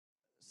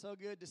So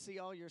good to see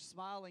all your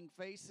smiling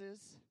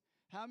faces.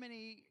 How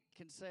many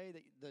can say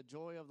that the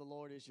joy of the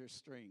Lord is your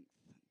strength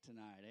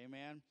tonight?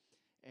 Amen.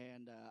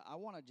 And I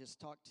want to just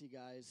talk to you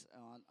guys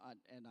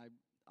and I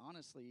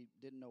honestly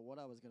didn't know what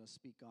I was going to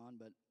speak on,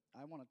 but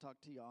I want to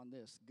talk to you on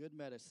this: good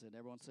medicine.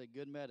 Everyone say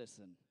good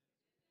medicine.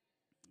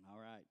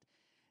 All right.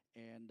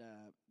 And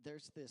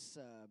there's this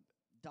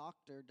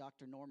doctor,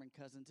 Dr. Norman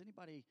Cousins.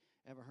 Anybody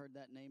ever heard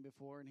that name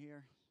before in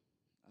here?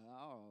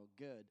 Oh,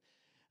 good.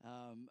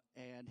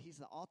 And he's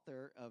the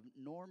author of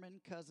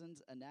Norman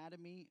Cousins'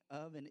 Anatomy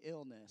of an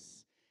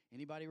Illness.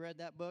 Anybody read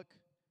that book?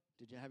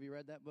 Have you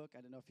read that book?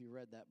 I don't know if you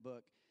read that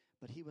book.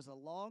 But he was a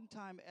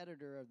longtime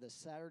editor of the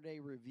Saturday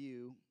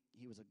Review.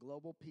 He was a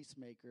global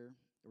peacemaker,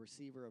 a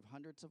receiver of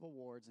hundreds of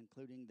awards,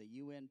 including the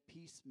UN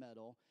Peace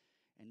Medal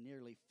and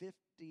nearly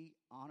 50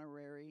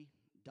 honorary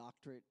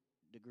doctorate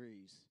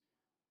degrees.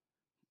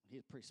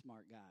 He's a pretty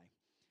smart guy.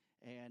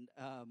 And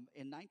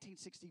in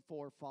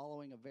 1964,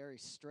 following a very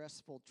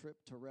stressful trip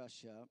to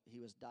Russia, he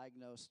was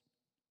diagnosed,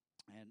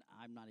 and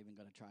I'm not even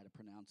going to try to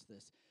pronounce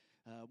this,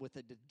 with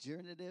a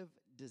degenerative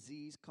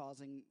disease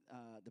causing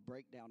the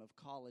breakdown of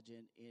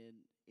collagen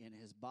in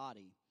his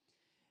body,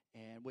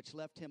 and which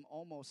left him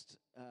almost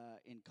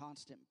in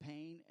constant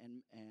pain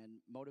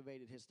and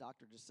motivated his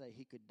doctor to say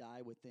he could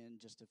die within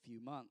just a few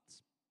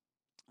months.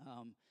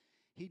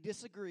 He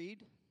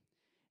disagreed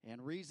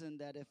and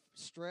reasoned that if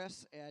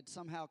stress had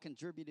somehow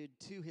contributed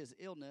to his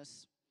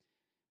illness,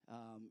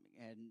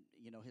 and,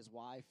 you know, his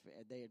wife,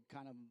 they had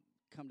kind of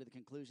come to the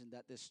conclusion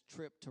that this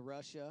trip to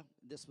Russia,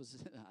 this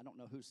was, I don't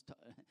know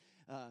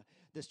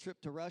this trip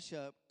to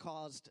Russia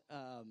caused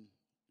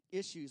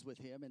issues with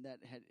him, and that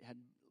had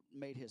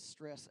made his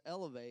stress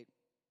elevate,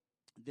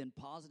 then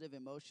positive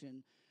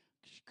emotion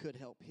could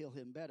help heal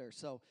him better.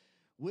 So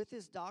with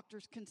his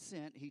doctor's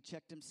consent, he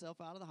checked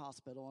himself out of the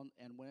hospital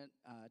and went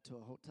to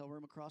a hotel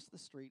room across the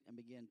street and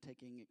began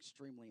taking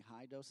extremely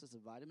high doses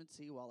of vitamin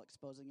C while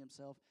exposing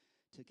himself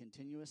to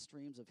continuous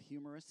streams of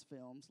humorous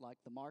films like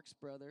the Marx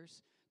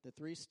Brothers, the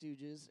Three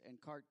Stooges,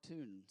 and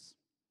cartoons.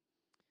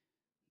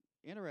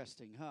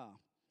 Interesting, huh?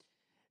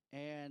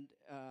 And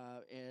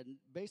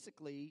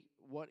basically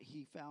what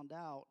he found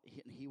out,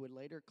 he would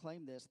later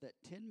claim this, that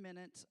 10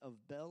 minutes of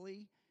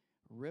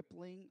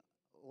belly-rippling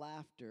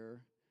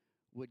laughter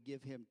would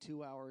give him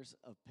 2 hours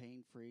of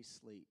pain-free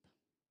sleep.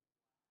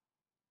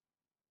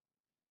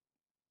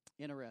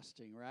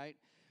 Interesting, right?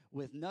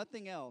 With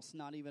nothing else,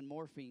 not even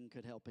morphine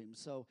could help him.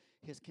 So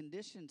his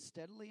condition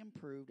steadily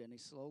improved, and he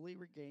slowly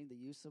regained the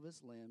use of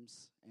his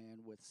limbs.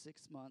 And with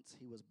 6 months,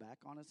 he was back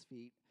on his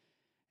feet.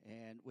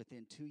 And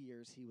within 2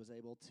 years, he was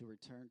able to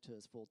return to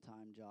his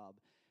full-time job.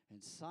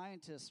 And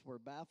scientists were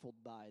baffled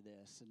by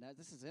this. And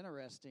this is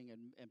interesting,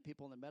 and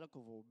people in the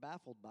medical world were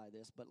baffled by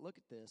this. But look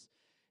at this.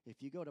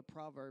 If you go to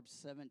Proverbs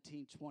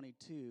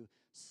 17:22,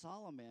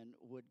 Solomon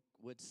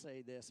would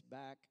say this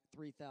back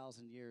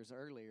 3,000 years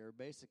earlier,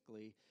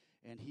 basically,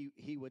 and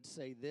he would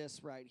say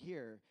this right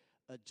here: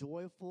 a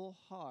joyful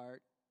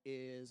heart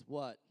is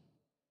what?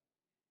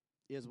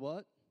 Is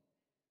what?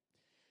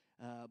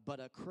 But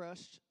a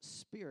crushed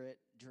spirit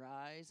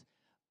dries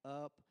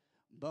up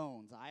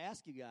bones. I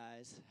ask you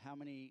guys, how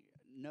many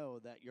know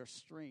that your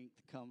strength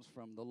comes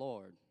from the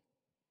Lord?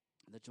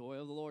 The joy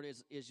of the Lord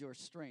is your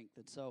strength.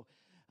 And so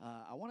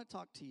I want to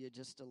talk to you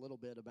just a little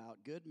bit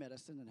about good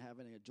medicine and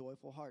having a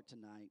joyful heart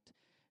tonight.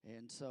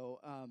 And so,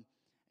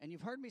 and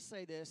you've heard me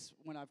say this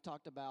when I've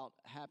talked about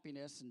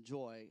happiness and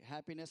joy.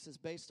 Happiness is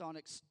based on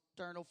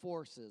external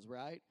forces,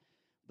 right?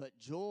 But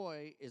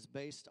joy is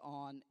based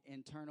on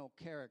internal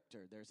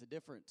character. There's a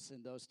difference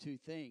in those two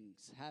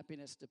things.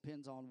 Happiness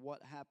depends on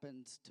what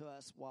happens to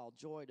us, while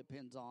joy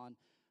depends on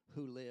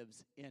who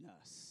lives in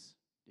us.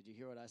 Did you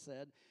hear what I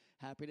said?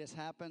 Happiness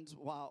happens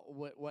while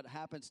what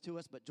happens to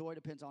us, but joy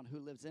depends on who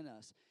lives in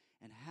us.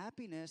 And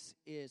happiness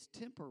is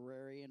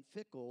temporary and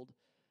fickle,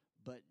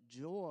 but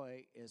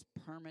joy is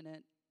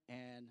permanent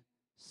and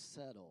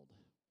settled.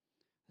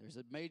 There's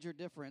a major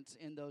difference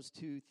in those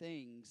two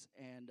things,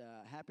 and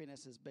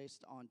happiness is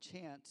based on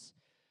chance,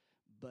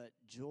 but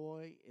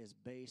joy is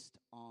based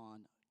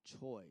on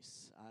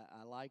choice.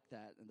 I like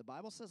that. And the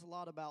Bible says a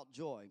lot about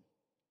joy.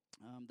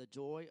 The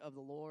joy of the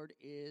Lord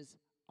is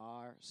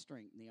our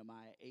strength,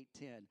 Nehemiah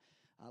 8:10.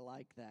 I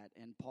like that.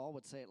 And Paul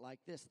would say it like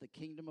this: the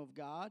kingdom of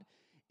God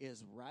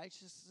is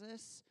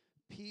righteousness,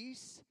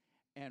 peace,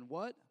 and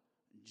what?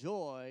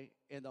 Joy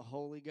in the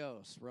Holy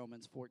Ghost,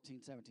 Romans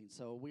 14:17.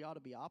 So we ought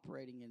to be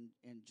operating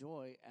in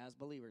joy as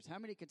believers. How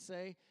many could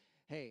say,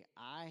 hey,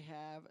 I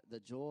have the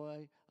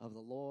joy of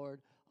the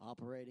Lord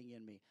operating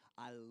in me?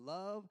 I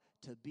love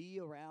to be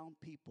around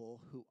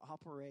people who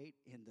operate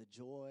in the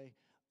joy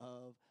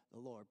of the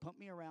Lord. Put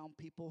me around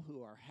people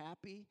who are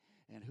happy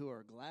and who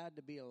are glad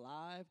to be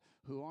alive,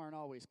 who aren't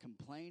always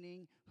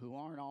complaining, who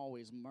aren't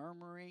always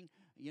murmuring.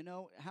 You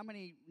know, how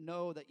many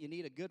know that you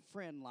need a good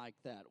friend like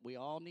that? We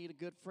all need a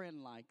good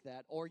friend like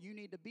that, or you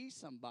need to be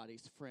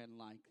somebody's friend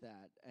like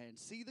that and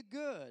see the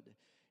good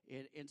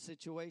in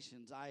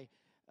situations. I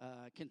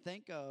can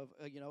think of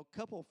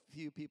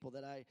few people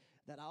that I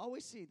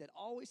always see that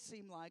always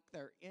seem like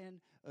they're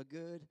in a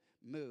good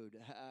mood.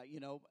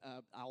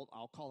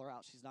 I'll call her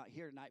out. She's not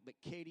here tonight, but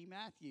Katie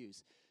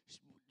Matthews.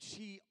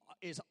 She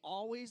is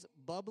always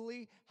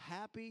bubbly,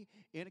 happy,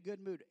 in a good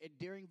mood.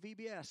 During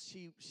VBS,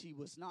 she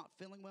was not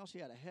feeling well. She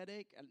had a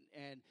headache,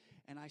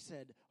 and I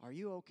said, "Are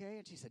you okay?"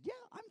 And she said, "Yeah,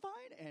 I'm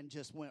fine," and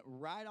just went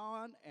right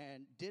on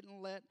and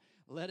didn't let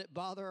it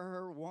bother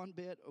her one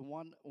bit,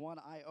 one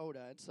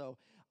iota. And so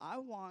I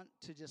want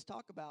to just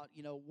talk about,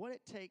 what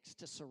it takes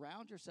to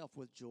surround yourself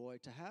with joy,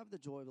 to have the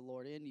joy of the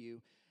Lord in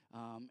you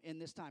in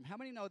this time. How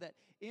many know that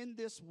in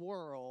this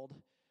world,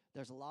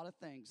 there's a lot of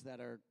things that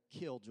are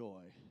kill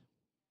joy?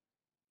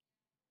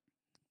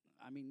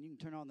 I mean, you can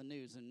turn on the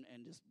news and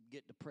just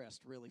get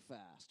depressed really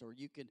fast. Or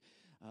you could,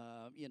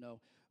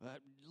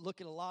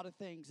 look at a lot of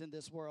things in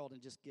this world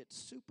and just get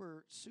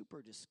super,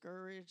 super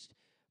discouraged.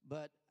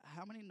 But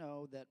how many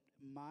know that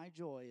my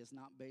joy is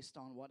not based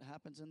on what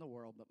happens in the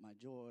world, but my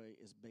joy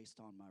is based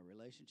on my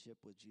relationship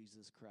with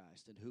Jesus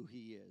Christ and who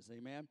he is?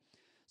 Amen?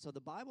 So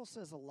the Bible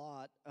says a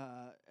lot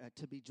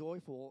to be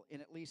joyful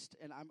in at least,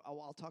 and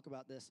I'll talk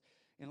about this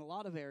in a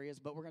lot of areas,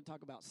 but we're going to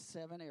talk about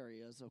 7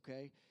 areas,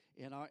 okay,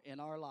 in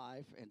our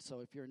life. And so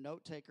if you're a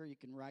note taker, you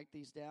can write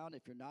these down.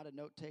 If you're not a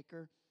note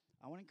taker,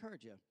 I want to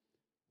encourage you.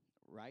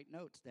 Write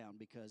notes down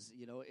because,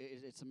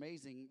 it's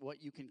amazing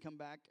what you can come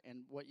back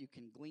and what you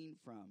can glean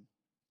from.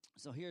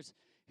 So here's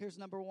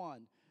number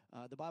 1.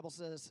 The Bible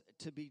says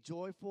to be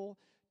joyful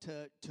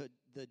to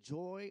the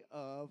joy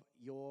of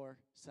your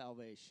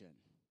salvation.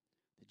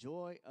 The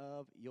joy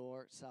of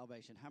your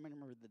salvation. How many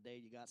remember the day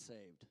you got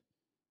saved?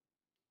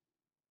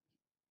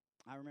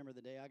 I remember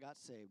the day I got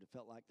saved. It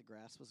felt like the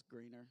grass was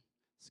greener,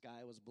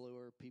 sky was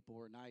bluer, people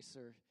were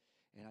nicer,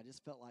 and I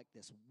just felt like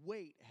this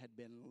weight had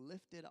been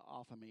lifted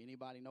off of me.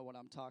 Anybody know what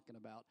I'm talking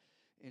about?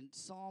 In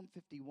Psalm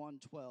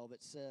 51:12,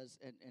 it says,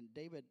 and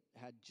David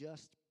had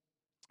just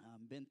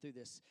been through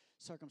this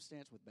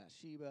circumstance with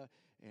Bathsheba,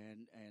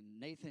 and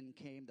Nathan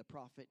came, the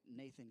prophet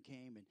Nathan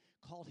came and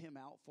called him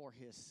out for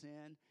his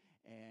sin,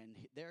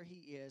 and there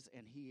he is,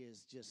 and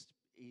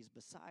he's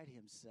beside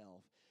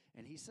himself.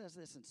 And he says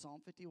this in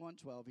Psalm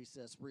 51:12. He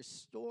says,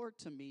 "Restore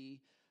to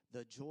me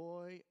the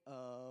joy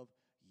of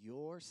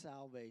your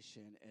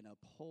salvation and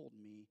uphold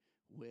me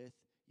with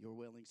your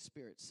willing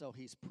spirit." So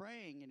he's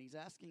praying and he's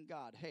asking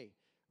God, hey,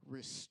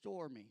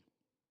 restore me.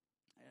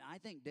 And I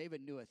think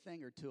David knew a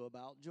thing or two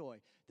about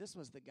joy. This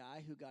was the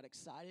guy who got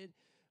excited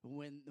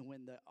when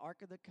the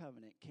Ark of the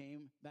Covenant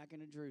came back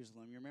into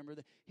Jerusalem. You remember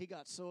that? He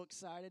got so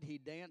excited, he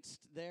danced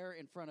there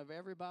in front of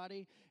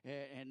everybody,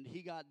 and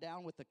he got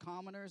down with the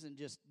commoners and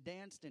just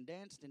danced and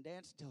danced and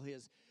danced until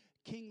his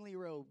kingly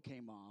robe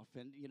came off.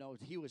 And,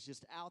 he was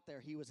just out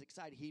there. He was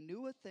excited. He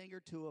knew a thing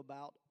or two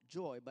about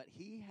joy, but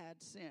he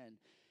had sin.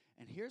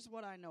 And here's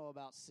what I know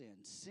about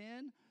sin.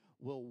 Sin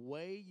will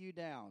weigh you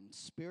down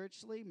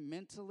spiritually,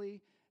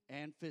 mentally,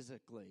 and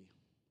physically.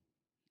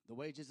 The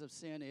wages of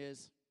sin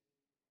is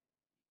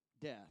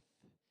death.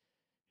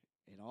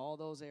 In all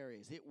those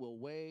areas, it will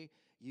weigh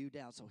you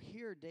down. So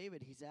here,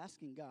 David, he's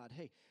asking God,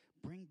 hey,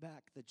 bring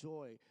back the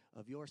joy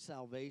of your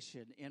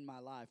salvation in my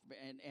life.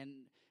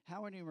 And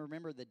how many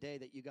remember the day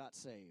that you got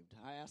saved?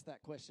 I asked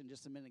that question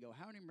just a minute ago.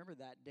 How many remember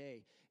that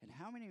day? And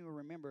how many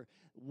remember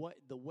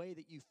the way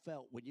that you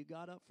felt when you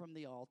got up from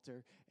the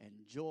altar and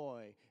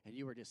joy, and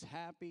you were just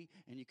happy,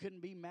 and you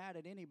couldn't be mad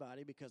at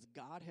anybody because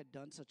God had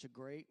done such a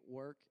great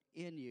work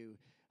in you?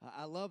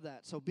 I love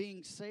that. So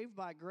being saved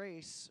by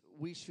grace,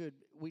 we should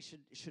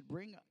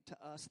bring to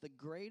us the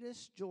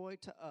greatest joy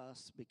to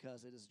us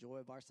because it is joy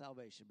of our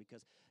salvation,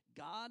 because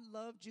God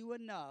loved you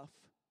enough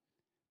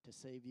to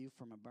save you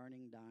from a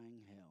burning, dying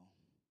hell.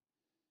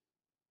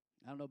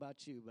 I don't know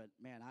about you, but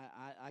man,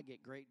 I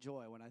get great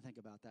joy when I think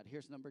about that.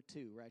 Here's number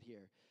 2 right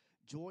here.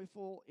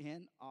 Joyful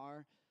in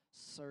our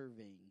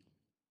serving.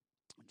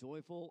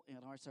 Joyful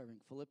in our serving.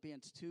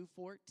 Philippians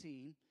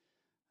 2:14.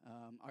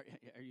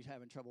 Are you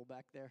having trouble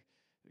back there?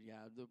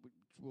 Yeah,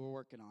 we're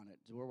working on it.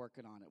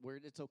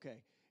 It's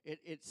okay.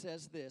 It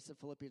says this in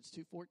Philippians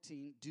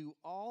 2:14, do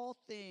all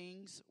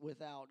things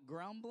without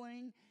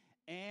grumbling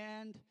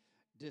and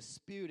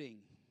disputing.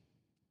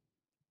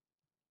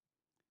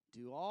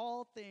 Do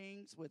all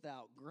things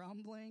without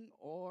grumbling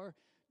or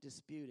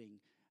disputing.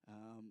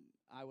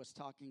 I was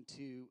talking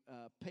to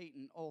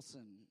Peyton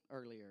Olson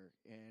earlier,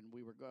 and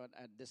we were going,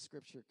 this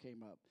scripture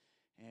came up,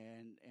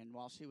 and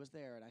while she was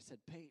there, and I said,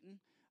 Peyton,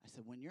 I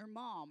said, when your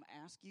mom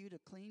asks you to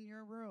clean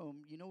your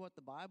room, you know what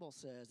the Bible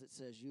says? It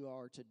says you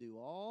are to do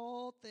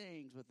all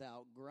things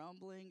without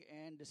grumbling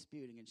and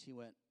disputing. And she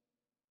went,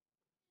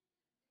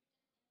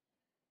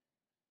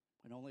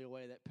 in only a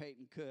way that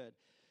Peyton could.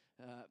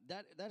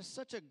 That is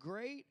such a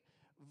great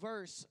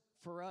verse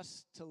for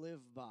us to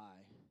live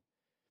by.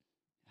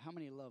 How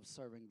many love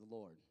serving the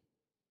Lord?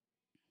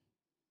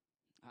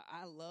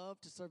 I love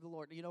to serve the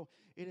Lord.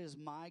 It is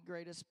my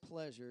greatest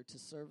pleasure to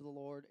serve the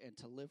Lord and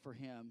to live for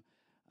Him.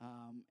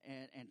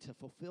 And to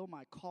fulfill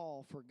my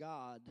call for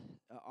God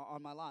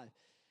on my life.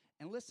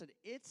 And listen,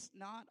 it's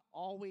not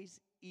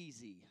always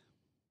easy.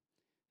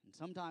 And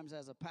sometimes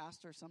as a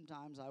pastor,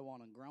 sometimes I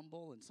want to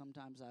grumble, and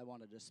sometimes I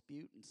want to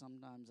dispute, and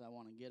sometimes I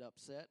want to get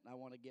upset, and I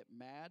want to get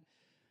mad.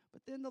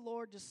 But then the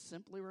Lord just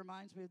simply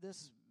reminds me of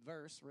this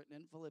verse written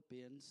in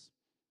Philippians,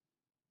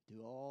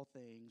 do all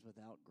things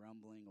without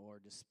grumbling or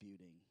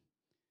disputing.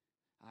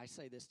 I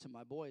say this to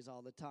my boys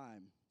all the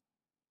time.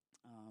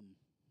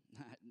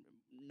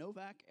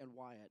 Novak and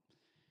Wyatt,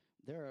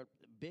 they're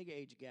a big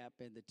age gap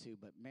in the two,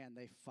 but man,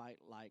 they fight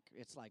like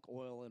it's like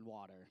oil and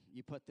water.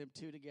 You put them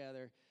two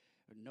together,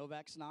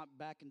 Novak's not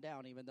backing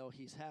down, even though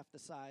he's half the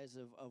size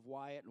of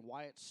Wyatt, and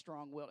Wyatt's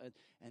strong-willed.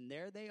 And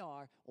there they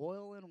are,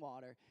 oil and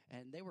water,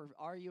 and they were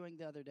arguing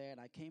the other day, and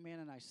I came in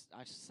and I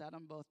sat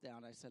them both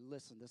down. I said,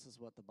 listen, this is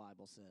what the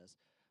Bible says.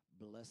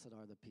 Blessed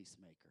are the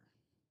peacemaker.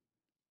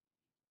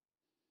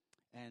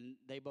 And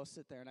they both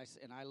sit there, and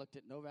I looked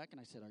at Novak, and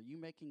I said, are you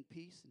making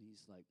peace? And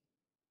he's like,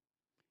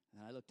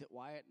 and I looked at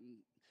Wyatt, and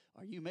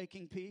are you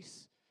making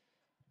peace?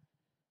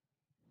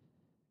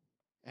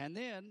 And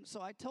then,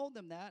 so I told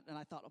them that, and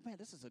I thought, oh, man,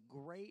 this is a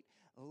great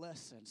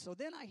lesson. So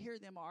then I hear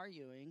them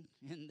arguing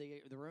in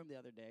the room the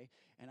other day,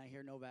 and I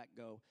hear Novak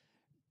go,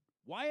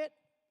 Wyatt,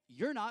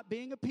 you're not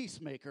being a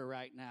peacemaker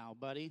right now,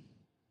 buddy.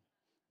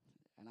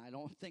 And I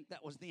don't think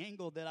that was the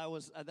angle that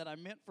I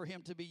meant for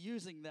him to be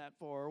using that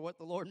for, or what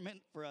the Lord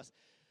meant for us.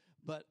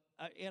 But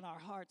in our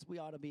hearts, we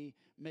ought to be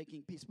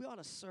making peace. We ought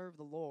to serve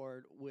the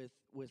Lord with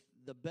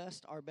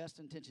our best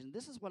intention.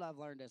 This is what I've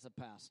learned as a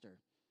pastor.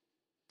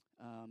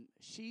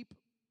 Sheep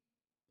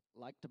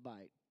like to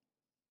bite,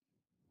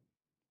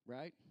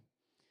 right?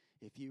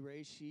 If you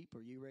raise sheep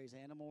or you raise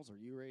animals or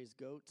you raise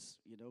goats,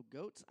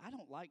 goats, I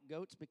don't like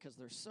goats because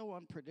they're so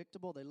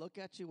unpredictable. They look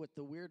at you with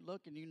the weird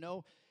look, and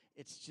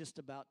it's just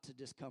about to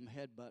just come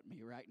headbutt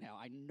me right now.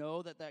 I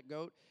know that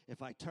goat,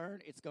 if I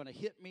turn, it's going to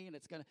hit me, and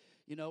it's going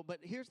to, but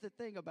here's the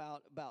thing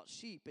about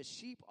sheep is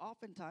sheep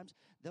oftentimes,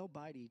 they'll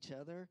bite each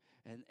other,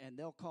 and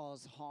they'll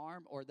cause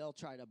harm, or they'll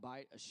try to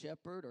bite a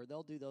shepherd, or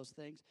they'll do those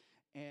things.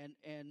 And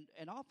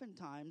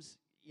oftentimes,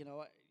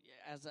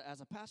 as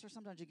a pastor,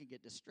 sometimes you can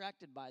get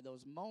distracted by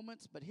those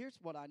moments. But here's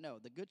what I know.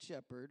 The Good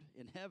Shepherd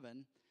in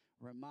heaven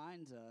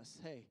reminds us,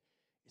 hey,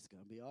 it's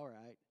going to be all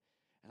right.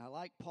 And I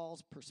like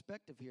Paul's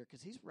perspective here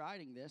because he's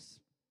writing this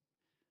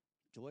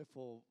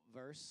joyful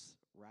verse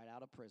right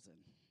out of prison.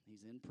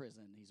 He's in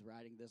prison. He's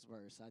writing this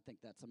verse. I think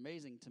that's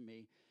amazing to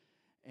me.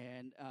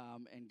 And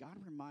God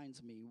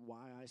reminds me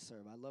why I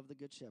serve. I love the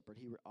Good Shepherd.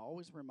 He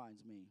always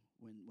reminds me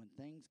when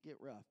things get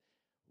rough,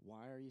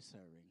 why are you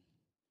serving?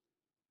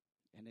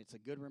 And it's a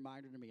good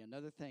reminder to me.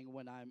 Another thing,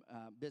 when I'm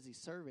busy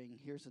serving,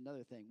 here's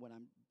another thing. When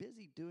I'm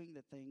busy doing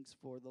the things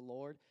for the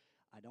Lord,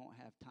 I don't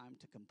have time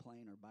to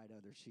complain or bite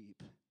other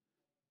sheep.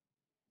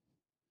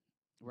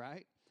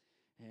 Right?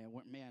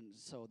 And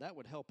so that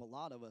would help a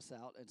lot of us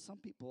out. And some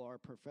people are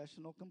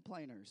professional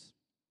complainers.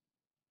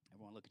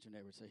 Everyone look at your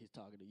neighbor and say, he's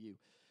talking to you.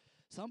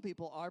 Some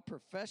people are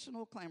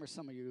professional claimers.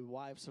 Some of your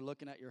wives are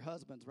looking at your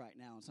husbands right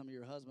now, and some of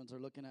your husbands are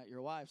looking at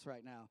your wives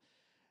right now.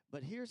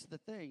 But here's the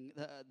thing.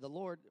 The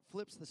Lord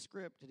flips the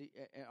script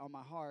on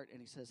my heart, and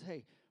he says,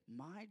 hey,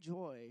 my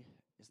joy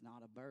is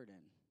not a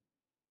burden.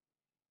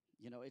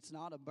 It's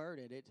not a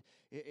burden.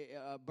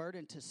 A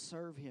burden to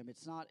serve him.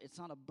 It's not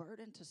a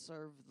burden to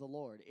serve the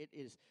Lord. It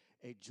is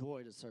a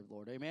joy to serve the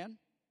Lord. Amen?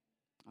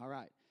 All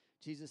right.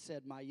 Jesus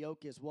said, my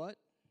yoke is what?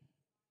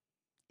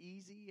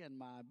 Easy, and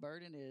my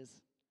burden is...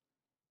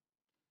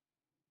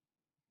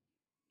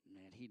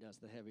 Man, he does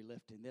the heavy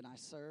lifting. Then I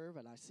serve,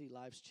 and I see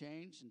lives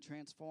changed and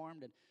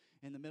transformed. And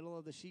in the middle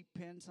of the sheep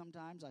pen,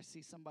 sometimes I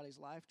see somebody's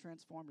life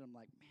transformed, and I'm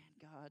like,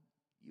 man, God,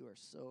 you are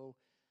so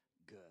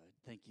good.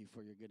 Thank you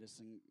for your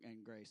goodness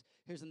and grace.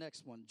 Here's the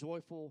next one,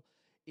 joyful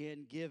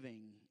in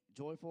giving.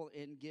 Joyful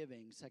in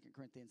giving. 2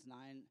 Corinthians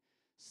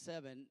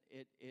 9:7,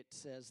 it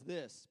says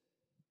this,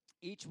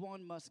 each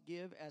one must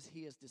give as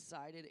he has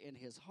decided in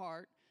his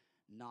heart,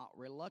 not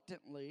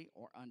reluctantly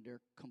or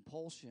under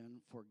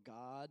compulsion, for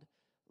God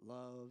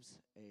loves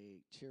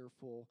a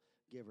cheerful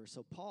giver.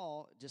 So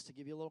Paul, just to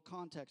give you a little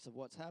context of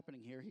what's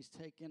happening here, he's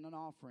taking an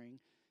offering.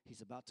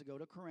 He's about to go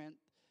to Corinth,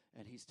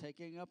 and he's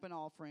taking up an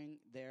offering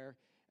there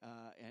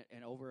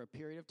and over a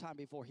period of time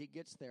before he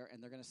gets there,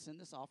 and they're going to send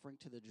this offering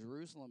to the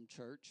Jerusalem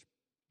church.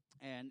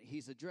 And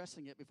he's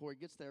addressing it before he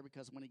gets there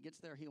because when he gets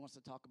there, he wants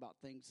to talk about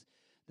things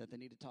that they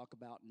need to talk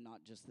about and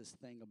not just this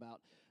thing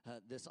about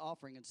this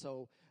offering. And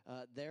so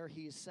there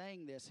he is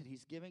saying this, and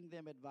he's giving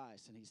them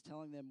advice, and he's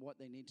telling them what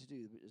they need to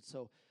do.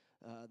 So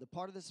the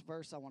part of this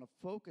verse I want to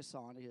focus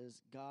on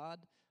is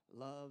God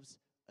loves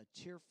a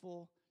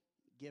cheerful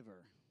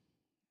giver.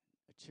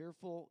 A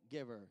cheerful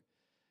giver.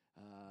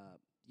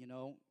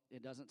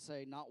 It doesn't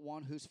say not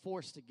one who's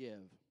forced to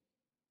give.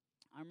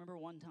 I remember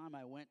one time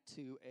I went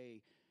to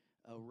a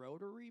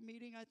Rotary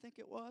meeting, I think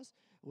it was,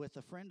 with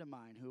a friend of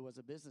mine who was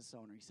a business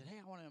owner. He said, hey,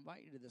 I want to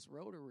invite you to this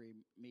Rotary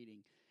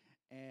meeting.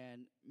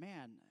 And,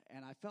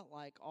 I felt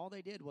like all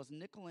they did was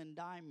nickel and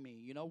dime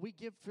me. We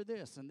give for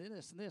this and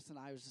this and this. And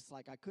I was just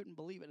like, I couldn't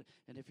believe it.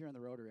 And if you're in the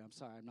Rotary, I'm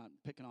sorry, I'm not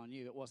picking on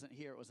you. It wasn't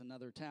here. It was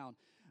another town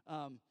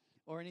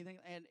or anything.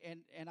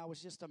 And I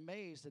was just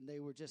amazed. And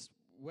they were just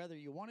whether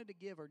you wanted to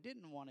give or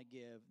didn't want to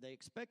give, they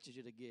expected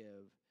you to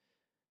give.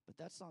 But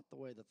that's not the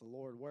way that the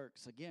Lord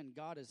works. Again,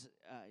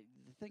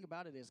 the thing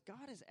about it is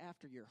God is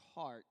after your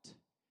heart,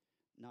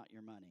 not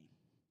your money.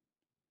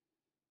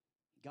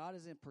 God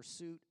is in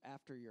pursuit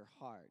after your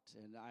heart.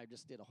 And I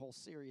just did a whole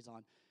series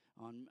on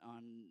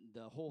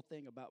the whole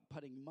thing about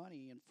putting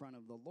money in front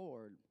of the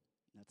Lord.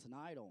 That's an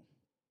idol.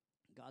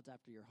 God's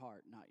after your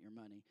heart, not your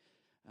money.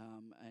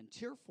 And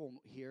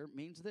cheerful here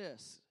means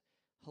this,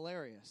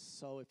 hilarious.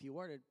 So if you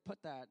were to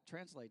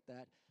translate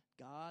that,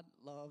 God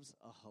loves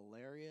a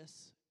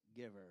hilarious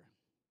giver.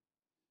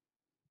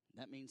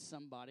 That means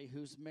somebody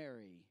who's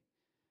merry.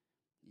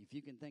 If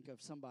you can think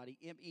of somebody,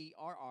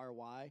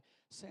 Merry,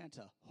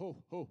 Santa, ho,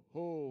 ho,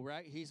 ho,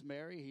 right? He's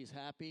merry, he's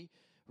happy,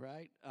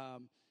 right?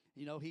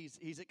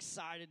 He's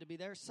excited to be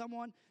there.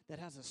 Someone that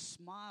has a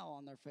smile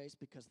on their face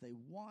because they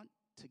want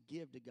to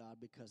give to God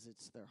because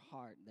it's their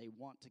heart. They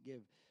want to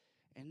give.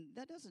 And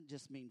that doesn't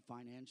just mean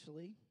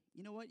financially.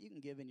 You know what? You can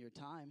give in your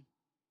time.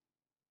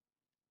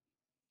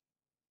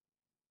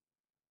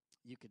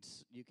 You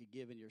could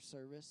give in your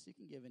service. You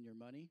can give in your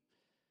money.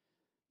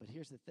 But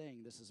here's the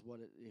thing. This is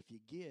if you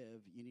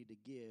give, you need to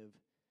give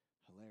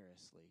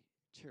hilariously,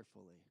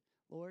 cheerfully.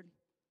 Lord,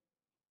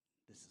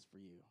 this is for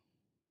you.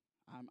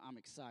 I'm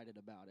excited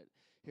about it.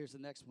 Here's the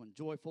next one.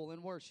 Joyful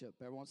in worship.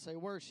 Everyone say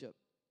worship.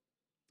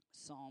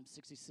 Psalm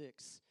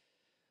 66,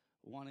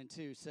 1 and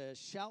 2 says,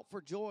 shout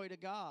for joy to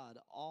God,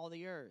 all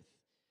the earth.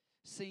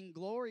 Sing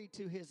glory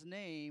to his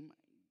name.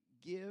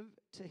 Give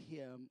to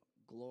him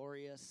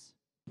glorious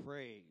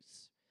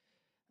praise.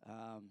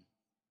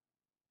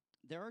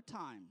 There are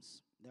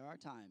times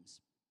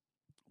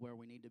where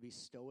we need to be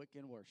stoic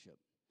in worship,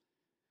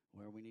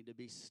 where we need to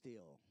be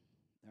still.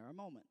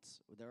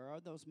 There are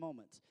those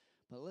moments.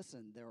 But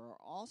listen, there are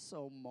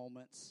also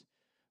moments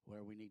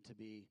where we need to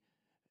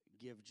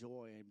give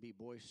joy and be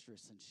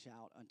boisterous and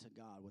shout unto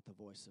God with the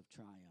voice of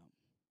triumph.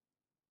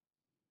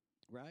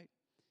 Right?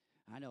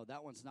 I know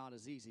that one's not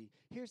as easy.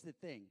 Here's the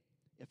thing.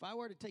 If I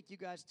were to take you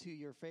guys to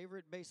your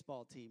favorite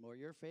baseball team or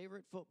your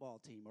favorite football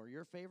team or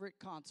your favorite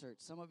concert,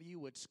 some of you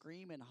would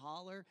scream and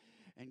holler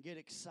and get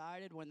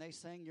excited when they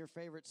sang your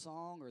favorite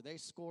song or they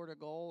scored a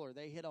goal or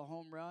they hit a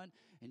home run,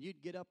 and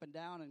you'd get up and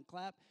down and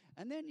clap.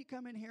 And then you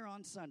come in here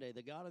on Sunday,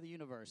 the God of the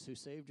universe who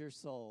saved your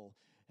soul,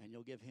 and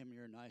you'll give him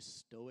your nice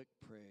stoic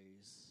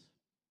praise.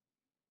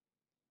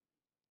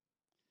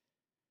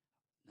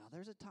 Now,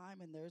 there's a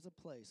time and there's a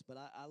place, but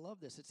I love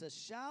this. It says,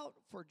 shout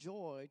for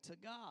joy to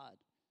God.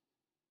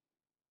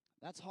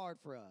 That's hard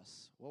for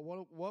us.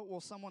 Well, what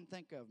will someone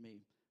think of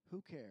me?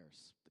 Who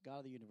cares? The God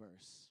of the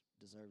universe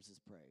deserves his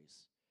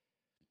praise.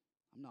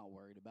 I'm not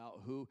worried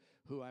about who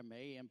I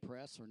may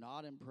impress or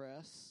not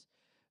impress.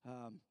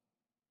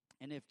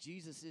 And if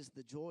Jesus is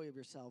the joy of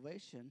your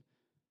salvation,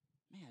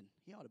 man,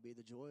 he ought to be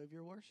the joy of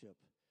your worship.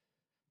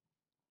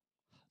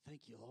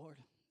 Thank you, Lord.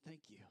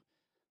 Thank you.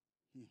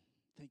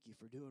 Thank you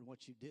for doing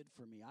what you did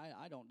for me.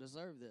 I don't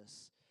deserve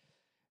this.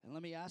 And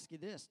let me ask you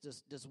this.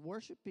 Does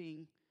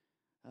worshiping,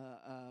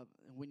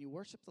 when you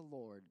worship the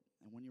Lord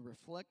and when you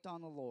reflect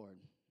on the Lord,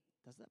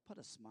 does that put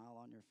a smile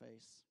on your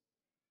face?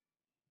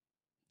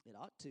 It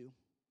ought to.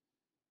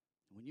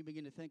 When you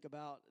begin to think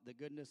about the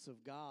goodness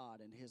of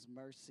God and his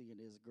mercy and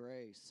his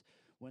grace.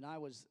 When I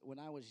was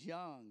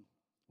young,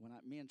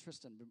 me and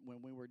Tristan,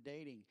 when we were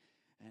dating,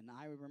 and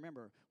I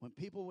remember when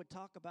people would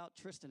talk about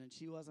Tristan and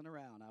she wasn't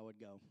around, I would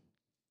go,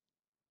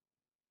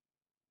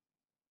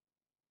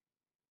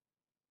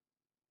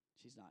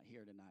 she's not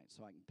here tonight,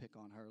 so I can pick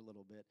on her a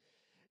little bit.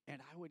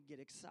 And I would get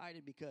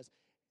excited because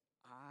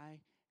I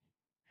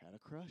had a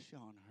crush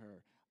on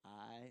her.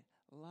 I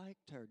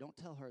liked her. Don't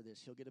tell her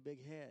this. She'll get a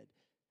big head.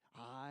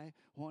 I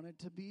wanted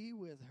to be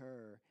with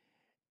her.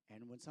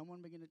 And when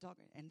someone began to talk,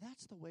 and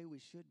that's the way we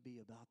should be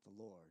about the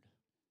Lord.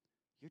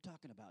 You're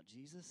talking about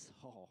Jesus?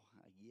 Oh,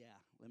 yeah,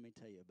 let me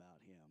tell you about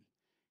him.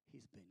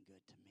 He's been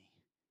good to me.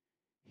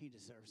 He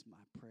deserves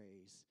my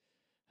praise.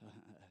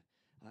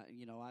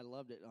 I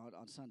loved it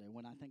on Sunday.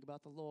 When I think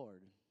about the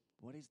Lord,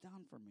 what he's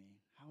done for me,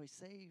 how he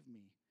saved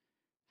me,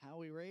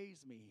 how he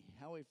raised me,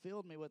 how he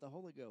filled me with the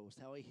Holy Ghost,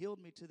 how he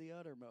healed me to the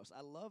uttermost.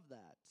 I love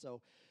that.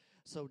 So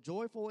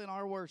joyful in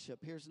our worship.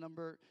 Here's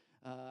number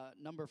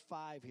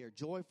 5 here.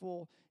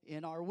 Joyful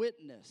in our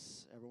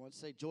witness. Everyone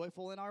say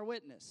joyful in our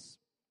witness.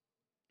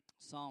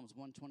 Psalms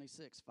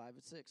 126, 5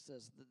 and 6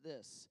 says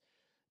this.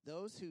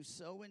 Those who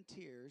sow in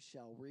tears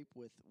shall reap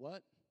with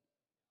what?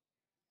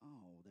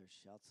 Oh, there's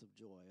shouts of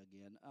joy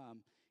again.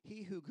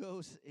 He who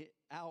goes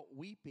out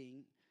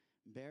weeping,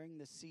 bearing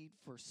the seed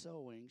for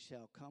sowing,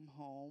 shall come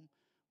home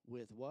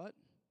with what?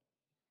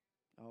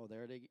 Oh,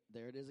 there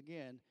it is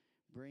again.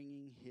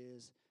 Bringing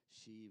his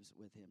sheaves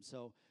with him.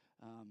 So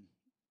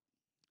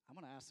I'm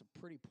going to ask a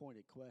pretty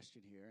pointed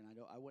question here, and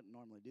I wouldn't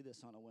normally do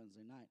this on a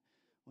Wednesday night.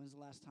 When's the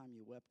last time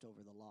you wept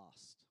over the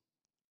lost?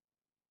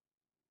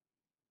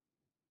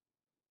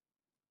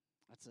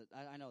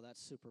 I know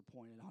that's super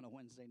pointed on a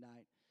Wednesday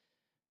night.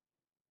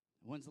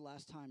 When's the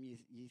last time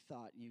you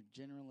thought you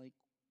genuinely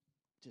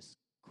just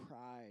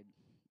cried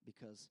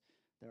because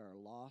there are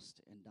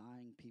lost and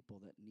dying people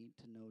that need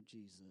to know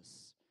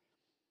Jesus.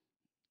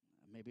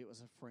 Maybe it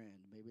was a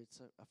friend, maybe it's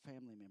a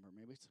family member,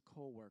 maybe it's a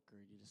coworker.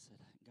 You just said,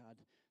 God,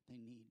 they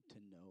need to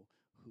know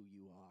who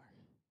you are.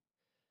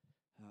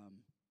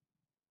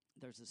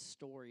 There's a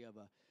story of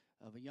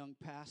a young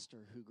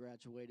pastor who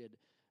graduated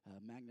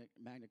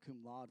magna cum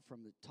laude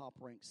from the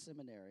top-ranked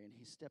seminary, and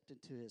he stepped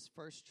into his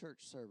first church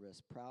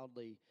service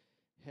proudly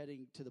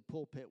heading to the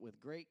pulpit with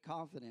great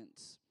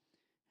confidence.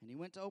 And he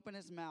went to open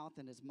his mouth,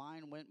 and his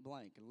mind went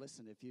blank. And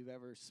listen, if you've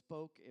ever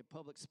spoke in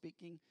public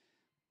speaking,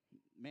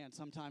 man,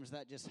 sometimes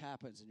that just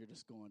happens, and you're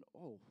just going,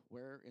 oh,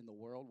 where in the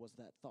world was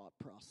that thought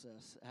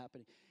process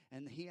happening?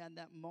 And he had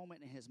that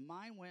moment, and his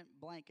mind went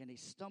blank, and he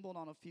stumbled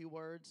on a few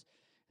words,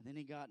 and then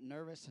he got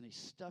nervous, and he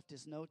stuffed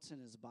his notes in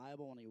his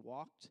Bible, and he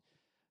walked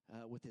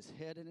with his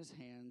head in his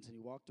hands, and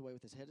he walked away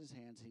with his head in his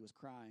hands. He was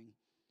crying.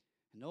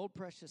 An old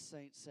precious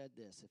saint said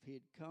this: if he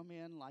had come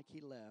in like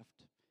he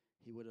left,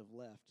 he would have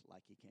left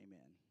like he came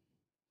in.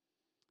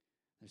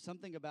 There's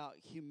something about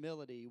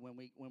humility when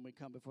we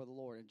come before the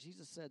Lord. And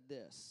Jesus said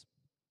this.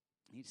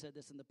 He said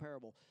this in the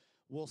parable.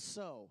 We'll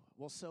sow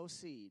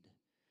seed.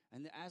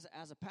 And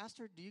as a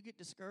pastor, do you get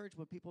discouraged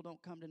when people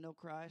don't come to know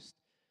Christ?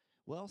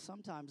 Well,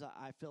 sometimes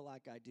I feel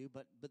like I do,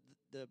 but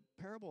the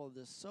parable of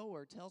the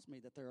sower tells me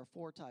that there are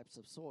 4 types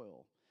of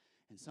soil.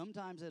 And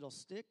sometimes it'll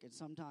stick and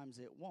sometimes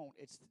it won't.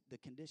 It's the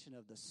condition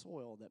of the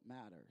soil that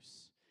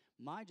matters.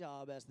 My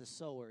job as the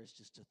sower is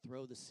just to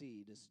throw the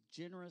seed as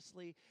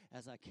generously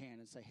as I can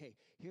and say, hey,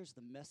 here's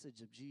the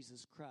message of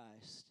Jesus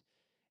Christ.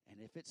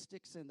 And if it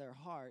sticks in their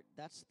heart,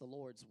 that's the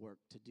Lord's work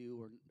to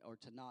do or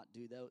to not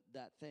do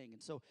that thing.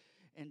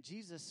 And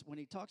Jesus, when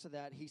he talks of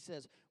that, he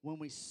says, when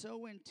we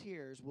sow in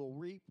tears, we'll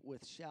reap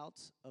with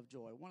shouts of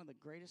joy. One of the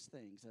greatest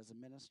things as a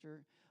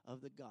minister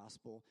of the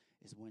gospel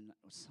is when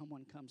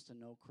someone comes to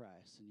know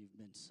Christ and you've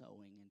been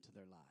sowing into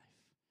their life.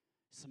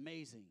 It's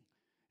amazing.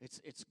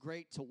 It's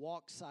great to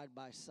walk side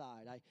by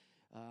side.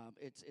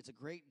 It's a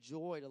great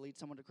joy to lead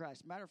someone to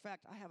Christ. Matter of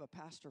fact, I have a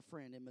pastor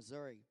friend in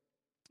Missouri.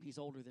 He's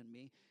older than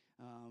me,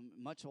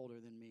 much older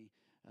than me,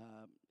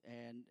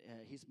 and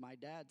he's my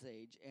dad's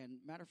age. And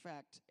matter of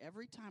fact,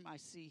 every time I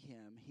see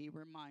him, he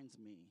reminds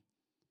me,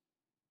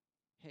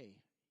 hey,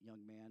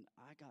 young man,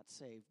 I got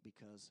saved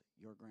because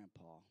your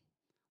grandpa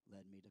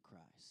led me to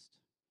Christ.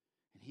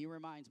 And he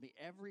reminds me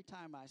every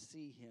time I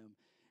see him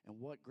and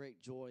what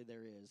great joy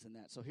there is in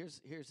that. So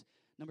here's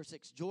number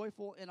 6,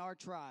 joyful in our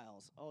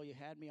trials. Oh, you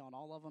had me on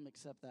all of them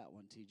except that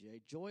one,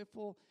 TJ.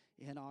 Joyful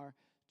in our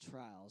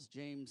trials.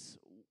 James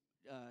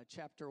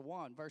chapter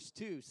 1, verse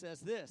 2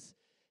 says this: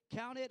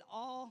 count it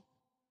all,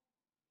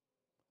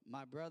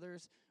 my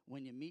brothers,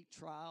 when you meet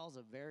trials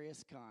of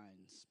various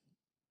kinds.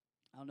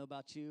 I don't know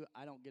about you.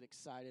 I don't get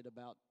excited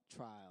about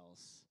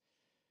trials.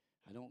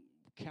 I don't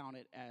count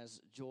it as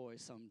joy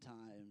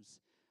sometimes.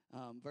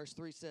 Verse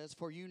 3 says,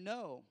 for you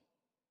know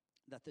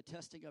that the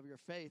testing of your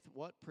faith,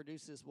 what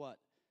produces what?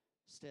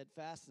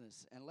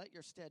 Steadfastness. And let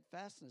your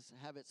steadfastness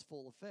have its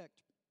full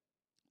effect,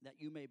 that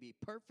you may be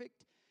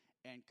perfect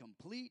and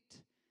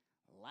complete,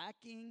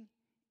 lacking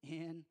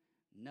in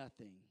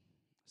nothing.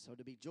 So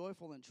to be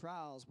joyful in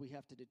trials, we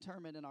have to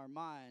determine in our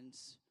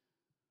minds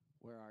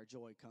where our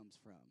joy comes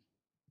from.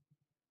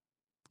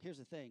 Here's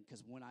the thing,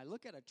 because when I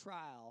look at a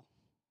trial,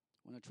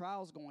 when a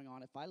trial's going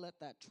on, if I let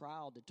that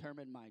trial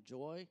determine my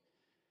joy,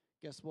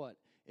 guess what?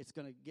 It's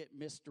going to get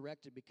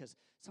misdirected, because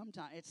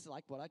sometimes it's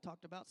like what I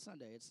talked about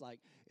Sunday. It's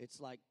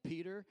like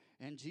Peter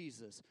and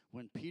Jesus.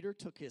 When Peter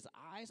took his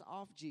eyes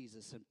off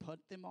Jesus and put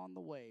them on the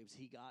waves,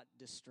 he got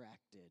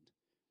distracted.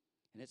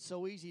 And it's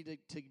so easy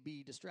to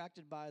be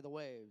distracted by the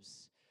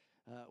waves.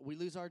 We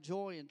lose our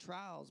joy in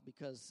trials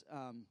because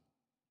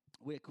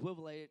we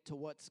equivalent it to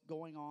what's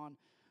going on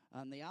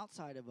the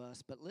outside of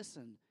us. But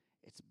listen,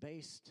 it's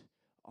based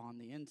on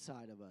the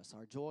inside of us.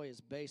 Our joy is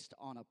based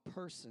on a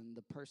person,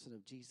 the person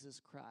of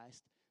Jesus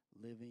Christ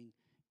living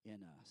in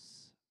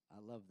us. I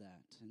love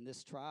that. In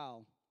this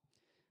trial,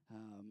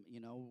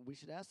 we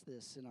should ask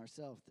this in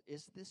ourselves: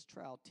 is this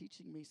trial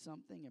teaching me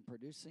something and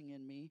producing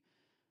in me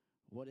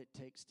what it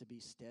takes to be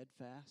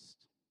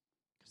steadfast?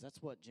 Because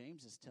that's what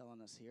James is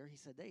telling us here. He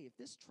said, hey, if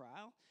this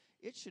trial,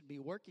 it should be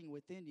working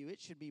within you.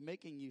 It should be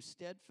making you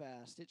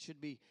steadfast. It should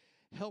be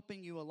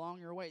helping you along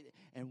your way.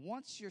 And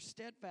once you're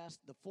steadfast,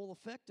 the full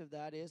effect of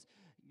that is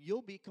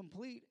you'll be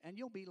complete and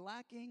you'll be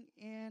lacking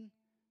in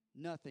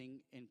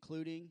nothing,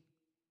 including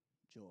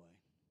joy.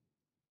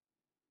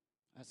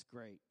 That's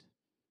great.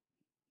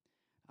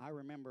 I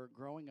remember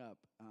growing up,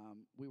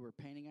 we were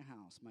painting a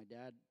house. My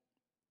dad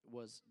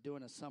was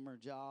doing a summer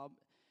job,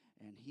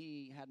 and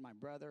he had my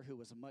brother who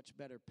was a much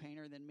better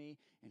painter than me,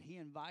 and he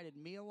invited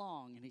me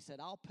along, and he said,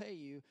 I'll pay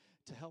you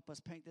to help us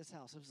paint this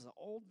house. This was an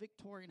old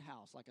Victorian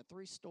house, like a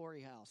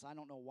 3-story house. I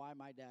don't know why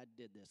my dad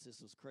did this.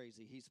 This was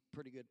crazy. He's a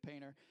pretty good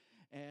painter.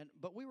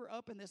 But we were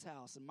up in this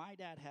house, and my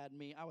dad had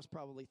me, I was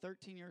probably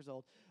 13 years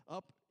old,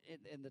 up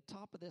in the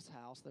top of this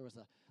house. There was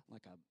I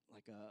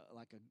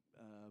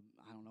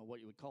don't know what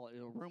you would call it,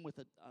 a room with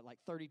like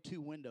 32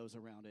 windows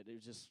around it. It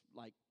was just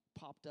like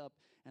popped up,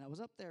 and I was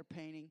up there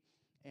painting.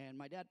 And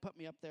my dad put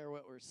me up there where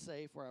it was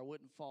safe, where I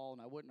wouldn't fall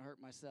and I wouldn't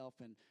hurt myself,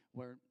 and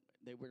where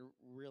they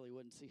really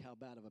wouldn't see how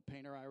bad of a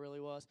painter I really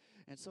was.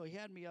 And so he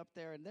had me up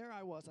there, and there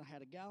I was. I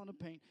had a gallon of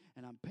paint,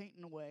 and I'm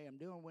painting away. I'm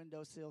doing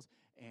windowsills,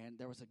 and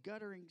there was a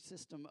guttering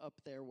system up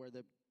there where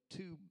the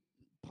two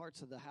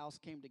parts of the house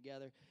came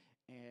together.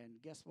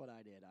 And guess what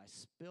I did? I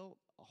spilled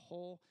a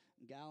whole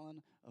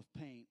gallon of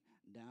paint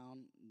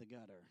down the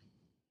gutter.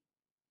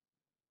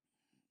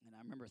 And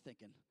I remember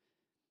thinking,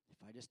 if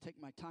I just take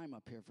my time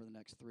up here for the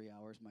next 3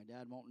 hours, my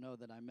dad won't know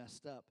that I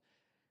messed up.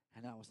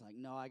 And I was like,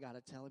 no, I got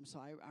to tell him. So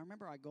I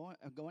remember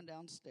going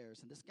downstairs,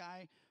 and this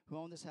guy who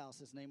owned this house,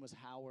 his name was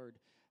Howard.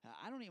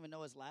 I don't even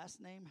know his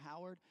last name,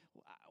 Howard.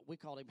 We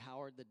called him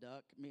Howard the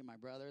Duck, me and my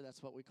brother.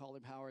 That's what we called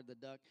him, Howard the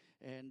Duck.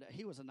 And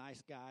he was a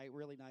nice guy,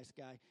 really nice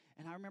guy.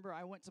 And I remember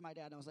I went to my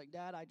dad, and I was like,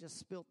 Dad, I just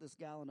spilt this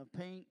gallon of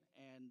paint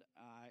and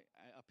I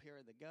up here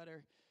in the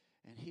gutter.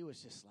 And he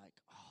was just like,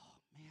 oh,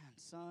 man,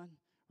 son,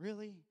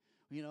 really?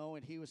 You know,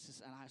 and he was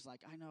just, and I was like,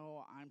 I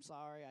know, I'm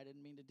sorry, I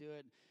didn't mean to do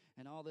it,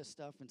 and all this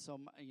stuff. And so,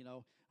 you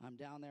know, I'm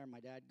down there, and my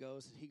dad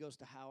goes, and he goes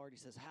to Howard. He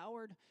says,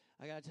 Howard,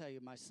 I got to tell you,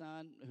 my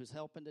son, who's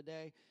helping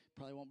today,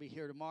 probably won't be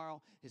here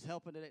tomorrow, is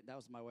helping today. That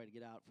was my way to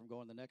get out from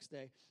going the next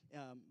day.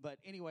 But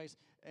anyways,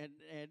 and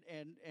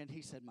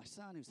he said, my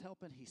son who's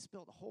helping, he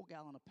spilled a whole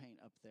gallon of paint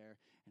up there,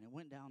 and it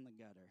went down the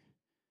gutter.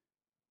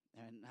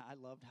 And I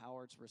loved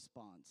Howard's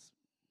response.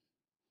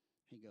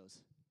 He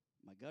goes,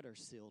 my gutter's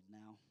sealed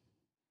now.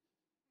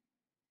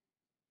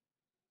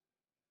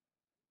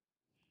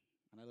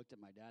 And I looked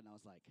at my dad, and I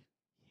was like,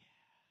 yeah.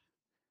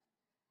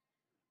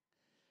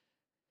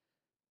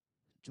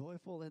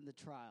 Joyful in the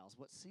trials.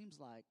 What seems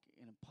like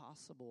an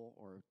impossible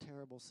or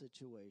terrible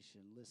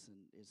situation, listen,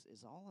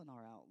 is all in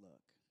our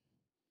outlook.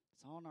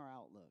 It's all in our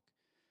outlook.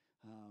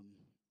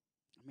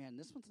 Man,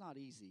 this one's not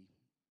easy.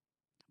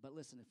 But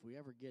listen, if we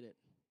ever get it,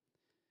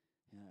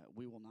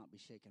 we will not be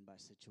shaken by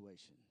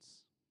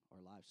situations or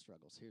life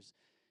struggles.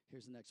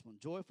 Here's the next one.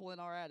 Joyful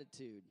in our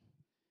attitude.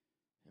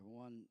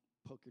 Everyone,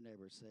 poke your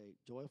neighbor, say,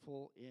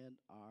 joyful in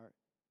our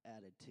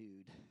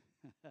attitude.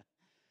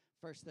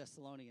 1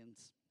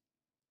 Thessalonians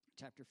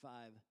chapter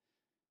 5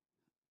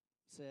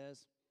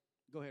 says,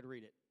 go ahead and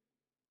read it.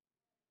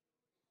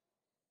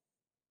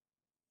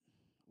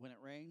 When it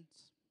rains,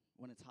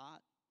 when it's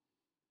hot,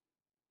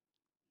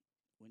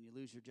 when you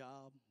lose your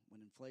job,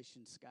 when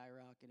inflation's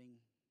skyrocketing,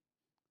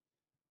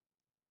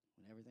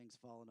 when everything's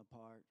falling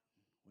apart,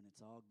 when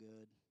it's all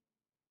good,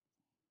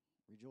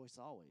 rejoice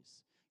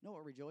always. You know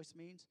what rejoice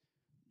means?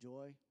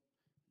 Joy,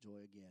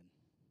 joy again.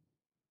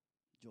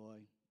 Joy,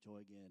 joy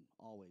again,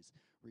 always.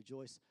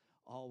 Rejoice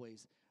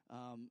always.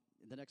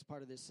 The next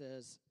part of this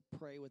says,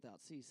 pray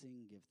without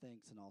ceasing, give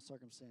thanks in all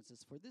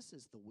circumstances, for this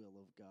is the will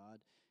of God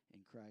in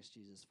Christ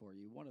Jesus for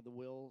you. One of the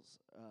wills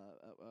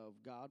of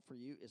God for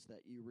you is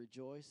that you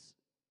rejoice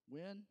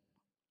when?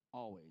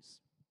 Always.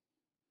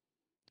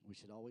 We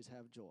should always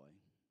have joy.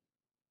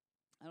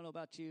 I don't know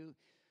about you.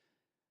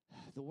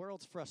 The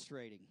world's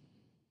frustrating.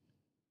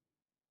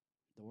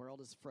 The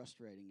world is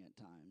frustrating at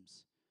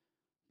times,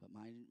 but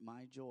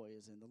my joy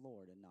is in the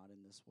Lord and not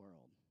in this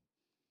world.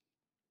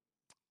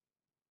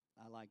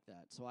 I like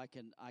that. So I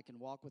can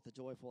walk with a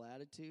joyful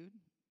attitude,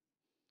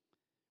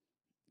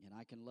 and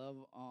I can love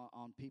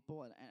on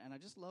people, and I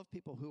just love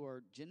people who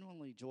are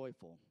genuinely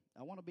joyful.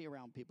 I want to be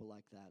around people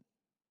like that.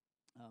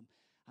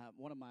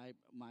 One of my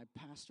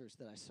pastors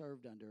that I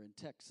served under in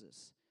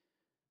Texas,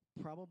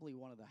 probably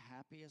one of the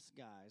happiest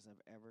guys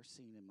I've ever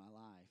seen in my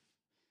life.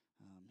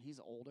 He's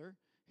older.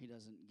 He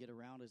doesn't get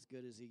around as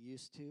good as he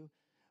used to,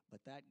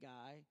 but that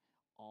guy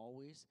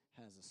always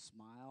has a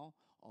smile,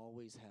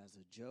 always has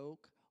a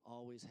joke,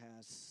 always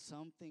has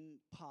something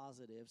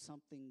positive,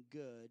 something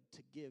good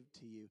to give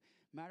to you.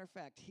 Matter of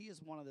fact, he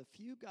is one of the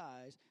few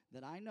guys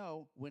that I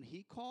know when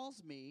he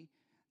calls me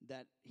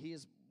that he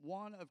is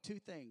one of two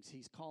things.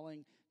 He's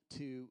calling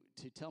to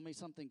tell me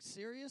something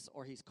serious,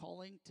 or he's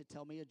calling to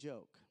tell me a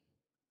joke.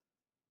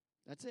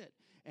 That's it.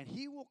 And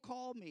he will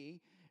call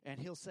me, and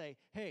he'll say,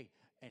 hey,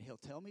 and he'll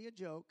tell me a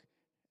joke,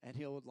 and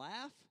he'll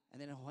laugh,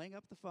 and then he'll hang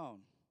up the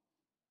phone.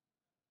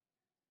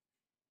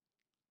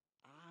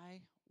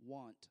 I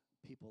want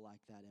people like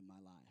that in my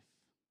life.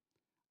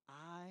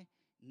 I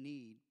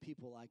need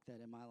people like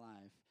that in my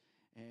life.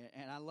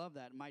 And I love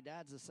that. My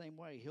dad's the same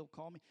way. He'll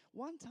call me.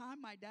 One time,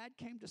 my dad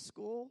came to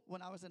school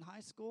when I was in high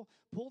school,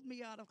 pulled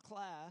me out of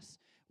class,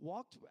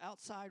 walked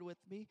outside with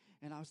me,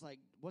 and I was like,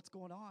 what's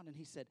going on? And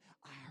he said,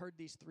 I heard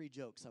these 3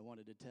 jokes I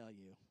wanted to tell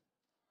you.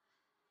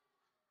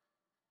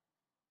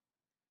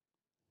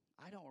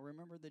 I don't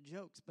remember the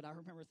jokes, but I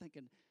remember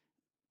thinking,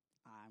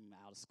 I'm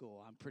out of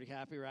school. I'm pretty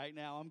happy right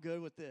now. I'm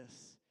good with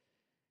this.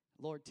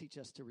 Lord, teach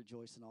us to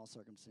rejoice in all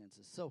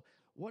circumstances. So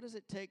what does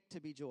it take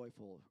to be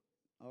joyful?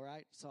 All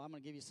right, so I'm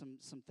going to give you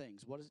some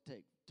things. What does it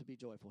take to be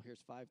joyful? Here's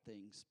 5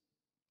 things.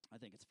 I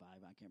think it's 5.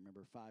 I can't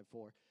remember. 5,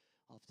 4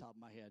 off the top of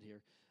my head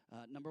here.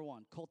 Number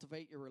 1,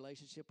 cultivate your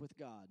relationship with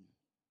God.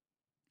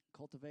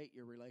 Cultivate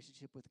your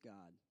relationship with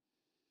God.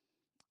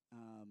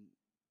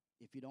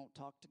 If you don't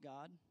talk to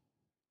God,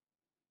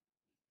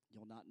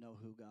 you'll not know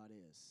who God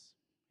is.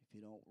 If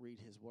you don't read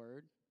his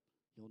word,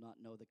 you'll not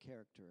know the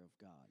character of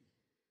God.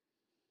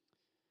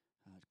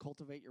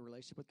 Cultivate your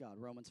relationship with God.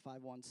 Romans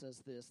 5:1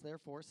 says this,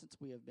 therefore, since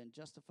we have been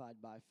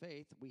justified by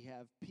faith, we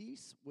have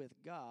peace with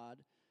God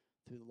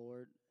through the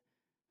Lord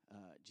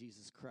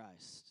Jesus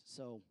Christ.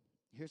 So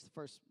here's the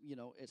first,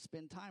 it's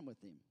spend time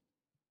with him.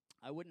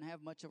 I wouldn't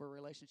have much of a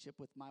relationship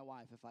with my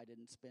wife if I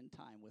didn't spend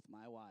time with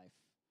my wife.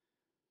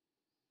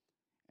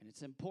 And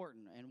it's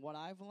important. And what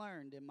I've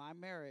learned in my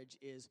marriage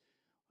is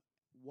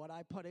what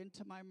I put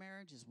into my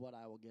marriage is what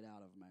I will get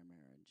out of my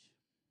marriage.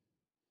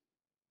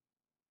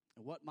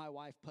 And what my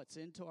wife puts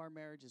into our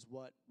marriage is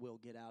what we'll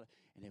get out.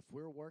 And if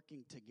we're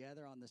working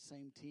together on the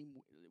same team,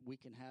 we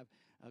can have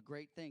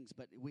great things.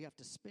 But we have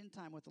to spend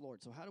time with the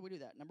Lord. So how do we do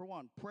that? Number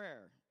one,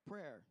 prayer.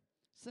 Prayer.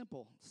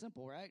 Simple,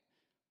 right?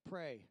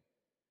 Pray.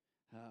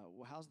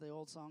 How's the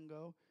old song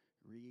go?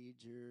 Read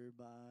your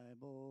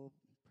Bible,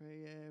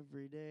 pray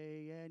every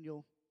day, and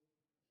you'll...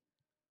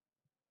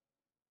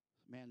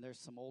 Man, there's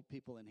some old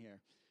people in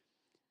here.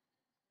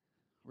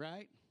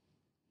 Right?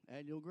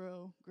 And you'll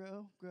grow.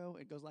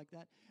 It goes like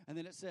that. And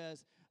then it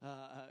says,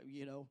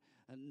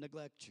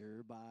 neglect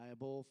your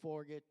Bible,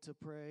 forget to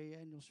pray,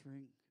 and you'll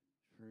shrink.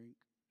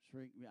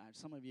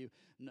 Some of you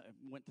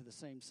went to the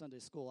same Sunday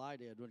school I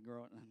did when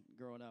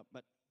growing up.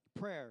 But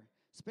prayer,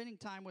 spending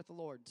time with the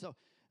Lord. So,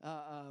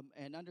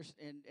 and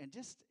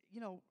just,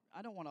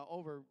 I don't want to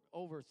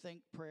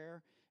overthink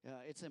prayer.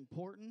 It's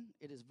important.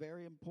 It is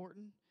very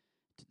important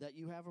that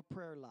you have a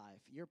prayer life.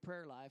 Your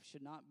prayer life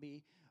should not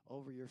be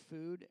over your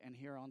food and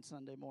here on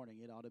Sunday morning.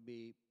 It ought to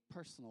be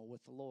personal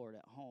with the Lord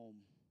at home,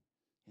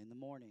 in the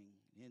morning,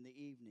 in the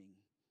evening,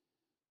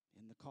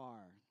 in the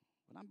car.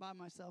 When I'm by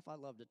myself, I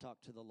love to talk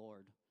to the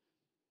Lord.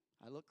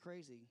 I look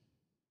crazy,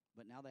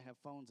 but now they have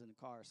phones in the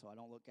car, so I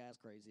don't look as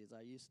crazy as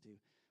I used to.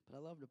 But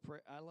I love to pray.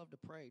 I love to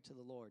pray to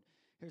the Lord.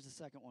 Here's the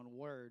second one: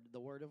 the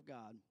Word of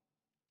God.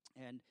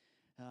 And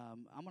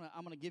I'm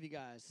gonna give you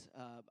guys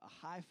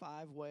a high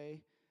five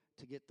way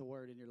to get the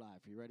Word in your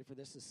life. Are you ready for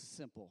this? This is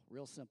simple,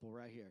 real simple,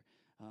 right here.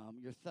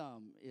 Your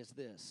thumb is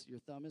this.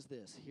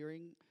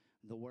 Hearing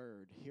the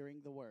Word.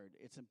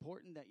 It's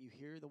important that you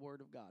hear the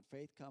Word of God.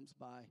 Faith comes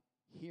by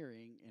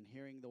hearing and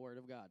hearing the Word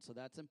of God. So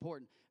that's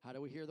important. How do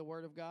we hear the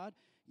Word of God?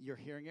 You're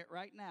hearing it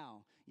right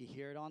now. You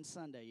hear it on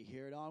Sunday. You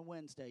hear it on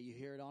Wednesday. You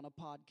hear it on a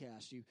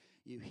podcast.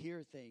 You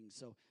hear things.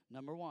 So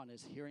number one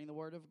is hearing the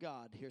Word of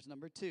God. Here's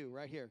number two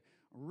right here.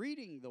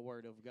 Reading the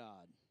Word of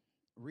God.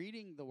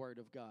 Reading the Word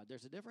of God.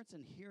 There's a difference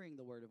in hearing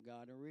the Word of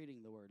God and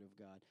reading the Word of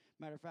God.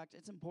 Matter of fact,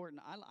 it's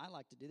important. I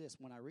like to do this.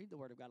 When I read the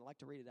Word of God, I like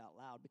to read it out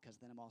loud because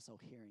then I'm also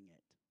hearing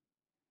it.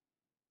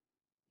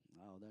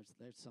 Oh,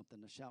 there's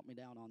something to shout me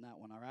down on that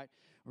one, all right?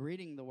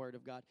 Reading the Word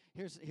of God.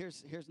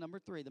 Here's number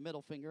three, the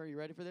middle finger. Are you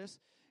ready for this?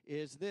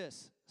 Is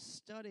this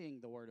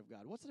studying the Word of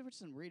God. What's the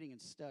difference in reading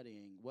and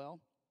studying? Well,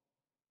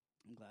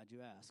 I'm glad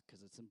you asked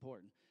because it's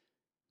important.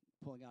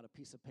 Pulling out a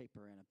piece of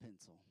paper and a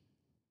pencil.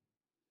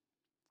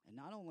 And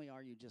not only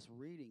are you just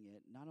reading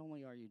it, not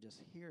only are you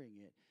just hearing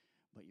it,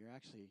 but you're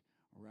actually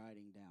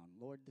writing down.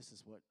 Lord, this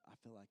is what I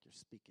feel like you're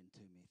speaking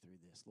to me through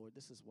this. Lord,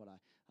 this is what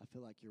I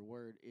feel like your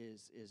word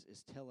is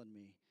telling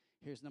me.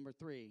 Here's number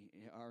three,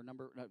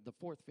 the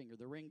fourth finger,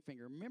 the ring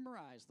finger.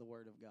 Memorize the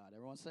Word of God.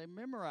 Everyone say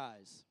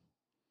memorize.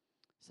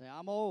 Say,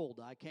 I'm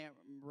old. I can't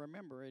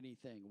remember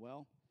anything.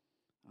 Well,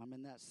 I'm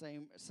in that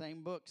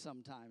same book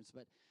sometimes.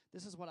 But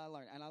this is what I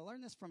learned. And I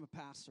learned this from a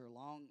pastor a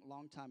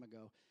long time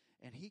ago.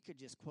 And he could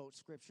just quote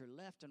Scripture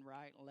left and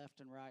right. And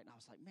I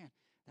was like, man,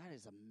 that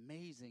is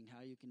amazing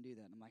how you can do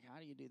that. And I'm like, how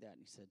do you do that? And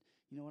he said,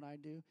 you know what I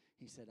do?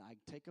 He said, I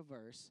take a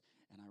verse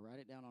and I write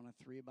it down on a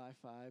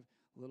 3x5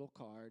 little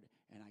card,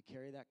 and I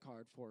carry that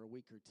card for a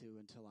week or two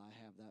until I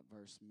have that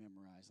verse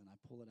memorized. And I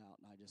pull it out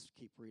and I just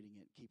keep reading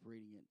it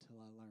until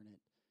I learn it.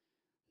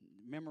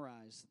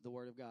 Memorize the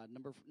Word of God.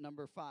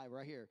 Number 5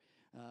 right here,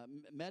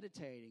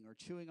 meditating or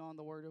chewing on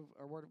the Word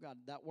of God.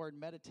 That word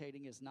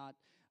meditating is not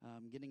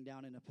getting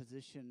down in a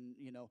position,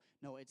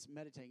 no, it's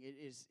meditating.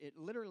 It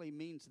literally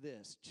means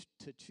this,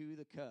 to chew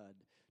the cud,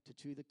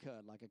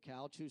 like a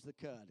cow chews the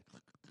cud,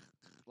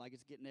 like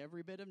it's getting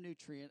every bit of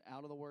nutrient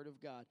out of the Word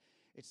of God.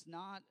 It's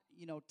not,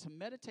 to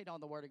meditate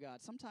on the Word of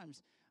God.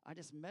 Sometimes I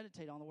just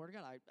meditate on the Word of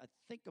God. I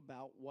think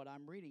about what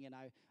I'm reading, and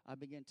I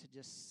begin to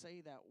just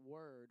say that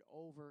word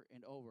over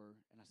and over.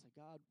 And I say,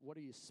 God, what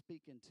are you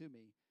speaking to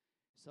me?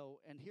 So,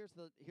 and here's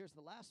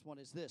the last one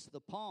is this, the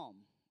palm.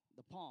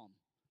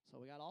 So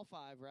we got all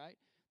 5, right?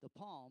 The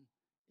palm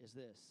is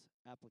this,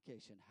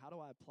 application. How do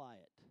I apply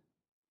it?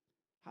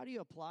 How do you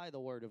apply the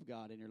Word of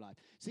God in your life?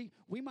 See,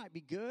 we might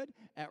be good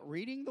at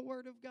reading the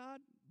Word of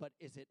God, but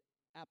is it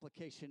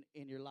application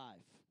in your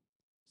life?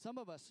 Some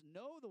of us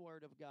know the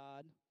Word of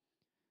God,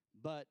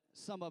 but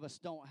some of us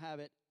don't have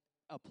it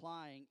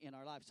applying in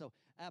our life. So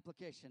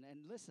application. And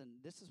listen,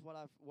 this is what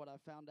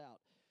I've found out.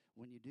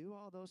 When you do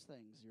all those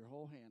things, your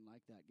whole hand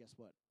like that, guess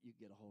what? You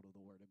get a hold of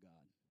the Word of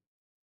God.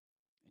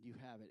 And you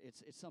have it.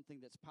 It's something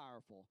that's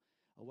powerful,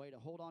 a way to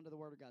hold on to the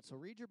Word of God. So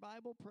read your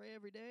Bible, pray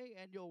every day,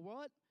 and you'll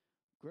what?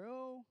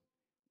 Grow.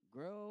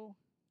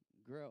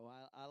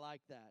 I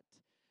like that.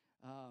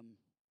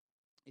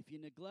 If you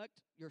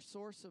neglect your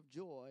source of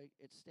joy,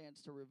 it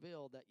stands to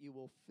reveal that you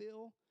will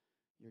feel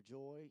your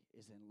joy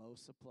is in low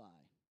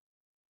supply.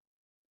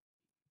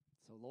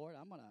 So, Lord,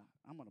 I'm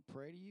gonna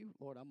pray to you.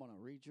 Lord, I'm gonna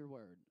read your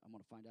word. I'm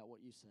gonna find out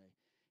what you say.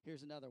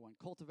 Here's another one: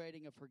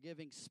 cultivating a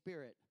forgiving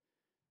spirit.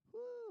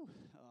 Woo!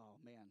 Oh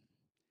man,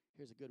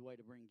 here's a good way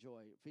to bring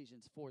joy.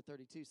 Ephesians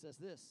 4:32 says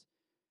this.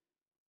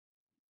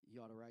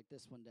 You ought to write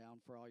this one down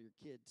for all your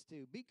kids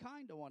too. Be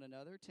kind to one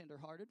another,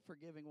 tenderhearted,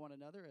 forgiving one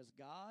another as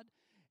God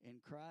in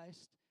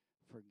Christ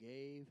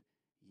forgave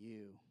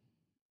you.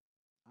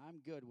 I'm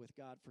good with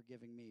God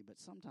forgiving me, but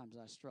sometimes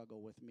I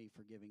struggle with me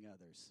forgiving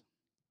others.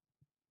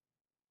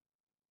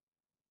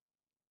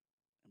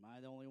 Am I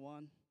the only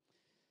one?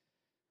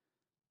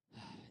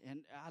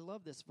 And I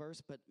love this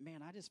verse, but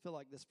man, I just feel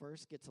like this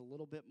verse gets a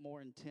little bit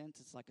more intense.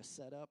 It's like a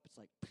setup. It's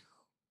like,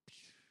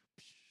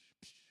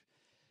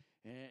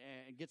 and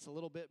it gets a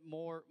little bit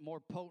more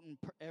potent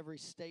every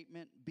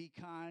statement. Be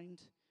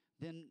kind.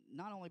 Then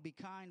not only be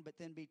kind, but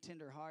then be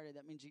tenderhearted.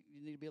 That means you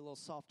need to be a little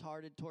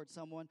soft-hearted towards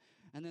someone.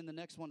 And then the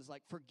next one is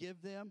like,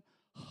 forgive them.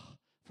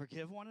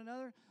 Forgive one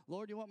another.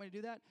 Lord, you want me to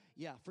do that?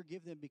 Yeah,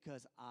 forgive them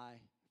because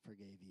I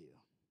forgave you.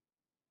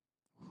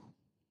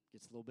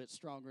 Gets a little bit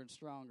stronger and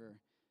stronger.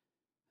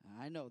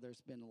 I know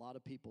there's been a lot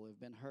of people who have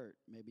been hurt.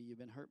 Maybe you've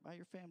been hurt by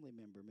your family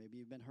member. Maybe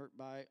you've been hurt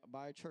by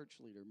a church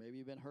leader. Maybe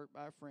you've been hurt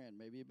by a friend.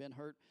 Maybe you've been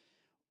hurt,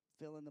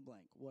 fill in the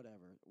blank,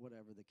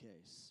 whatever the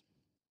case.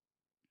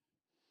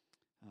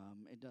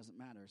 It doesn't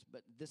matter.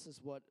 But this is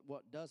what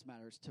does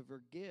matter. Is to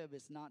forgive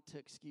is not to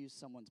excuse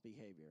someone's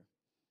behavior.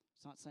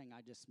 It's not saying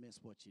I dismiss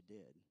what you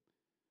did.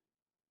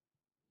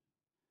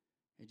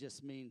 It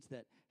just means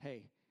that,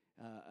 hey,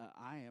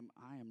 I am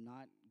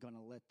not going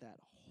to let that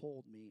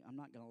hold me. I'm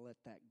not going to let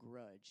that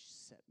grudge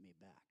set me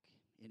back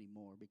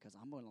anymore because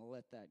I'm going to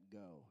let that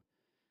go.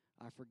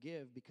 I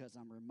forgive because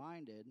I'm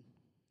reminded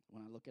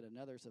when I look at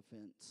another's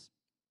offense,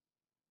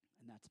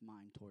 and that's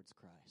mine towards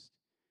Christ.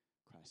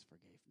 Christ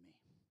forgave me.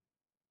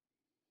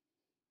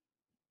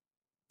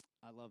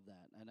 I love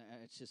that, and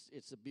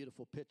it's a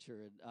beautiful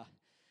picture.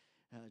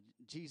 And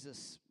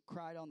Jesus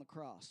cried on the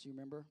cross. You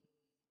remember,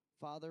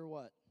 Father,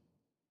 what?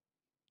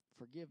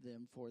 Forgive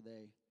them, for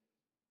they.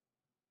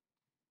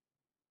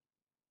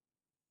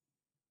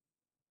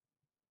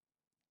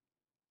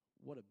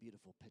 What a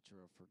beautiful picture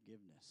of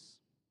forgiveness.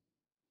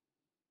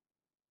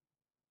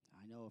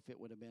 I know if it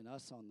would have been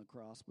us on the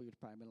cross, we would have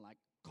probably been like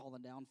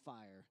calling down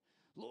fire.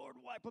 Lord,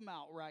 wipe them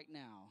out right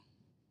now.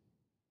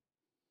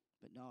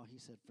 But no, he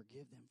said,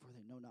 forgive them, for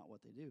they know not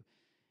what they do.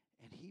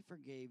 And he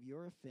forgave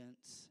your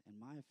offense and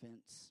my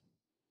offense,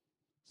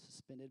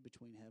 suspended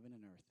between heaven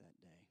and earth that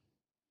day.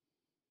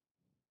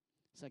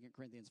 2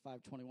 Corinthians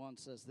 5:21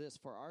 says this,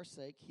 for our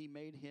sake he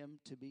made him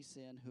to be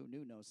sin who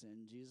knew no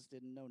sin. Jesus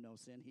didn't know no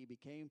sin. He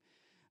became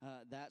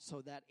that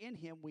so that in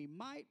him we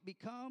might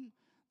become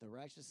the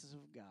righteousness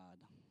of God.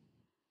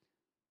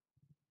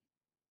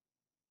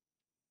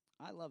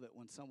 I love it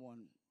when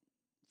someone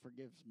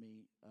forgives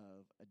me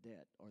of a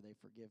debt or they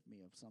forgive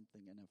me of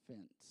something, an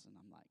offense, and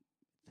I'm like,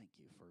 thank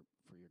you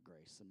for your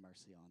grace and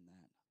mercy on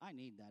that. I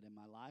need that in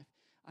my life.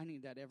 I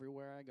need that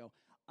everywhere I go.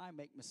 I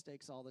make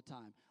mistakes all the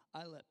time.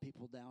 I let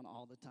people down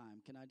all the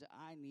time.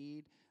 I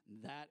need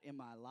that in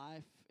my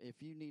life.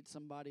 If you need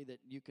somebody that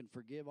you can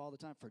forgive all the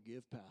time,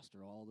 forgive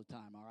Pastor all the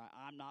time, all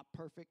right? I'm not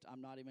perfect.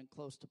 I'm not even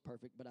close to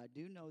perfect, but I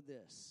do know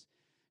this.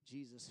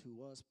 Jesus, who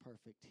was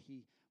perfect,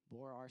 he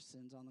bore our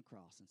sins on the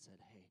cross and said,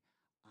 hey,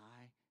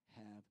 I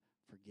have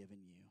forgiven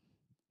you.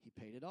 He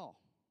paid it all.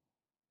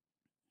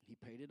 He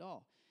paid it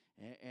all.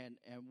 And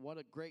what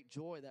a great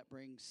joy that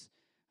brings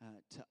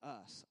to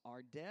us.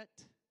 Our debt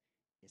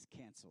is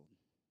canceled.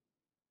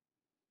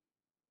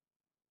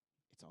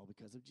 It's all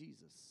because of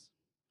Jesus.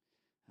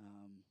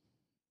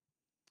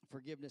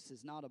 Forgiveness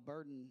is not a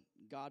burden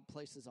God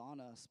places on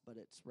us, but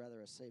it's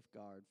rather a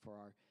safeguard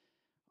for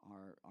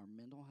our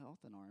mental health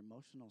and our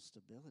emotional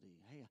stability.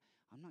 Hey,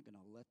 I'm not going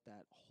to let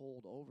that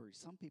hold over.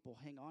 Some people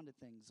hang on to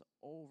things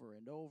over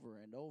and over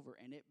and over,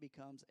 and it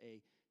becomes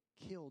a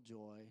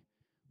killjoy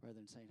rather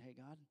than saying, hey,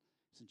 God,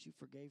 since you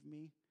forgave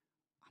me,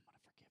 I'm going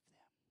to forgive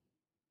them.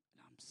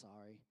 And I'm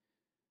sorry.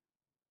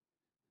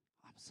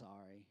 I'm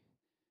sorry.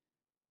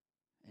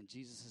 And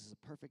Jesus is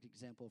a perfect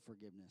example of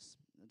forgiveness.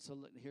 And so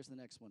here's the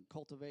next one.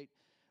 Cultivate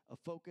a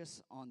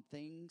focus on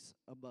things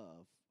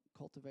above.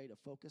 Cultivate a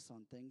focus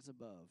on things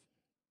above,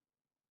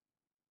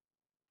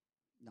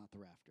 not the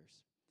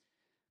rafters.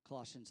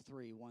 Colossians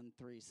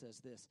 3:1-3 says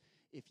this,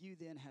 if you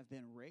then have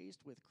been raised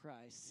with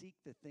Christ, seek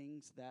the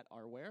things that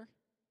are where?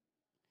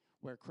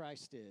 Where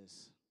Christ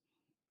is.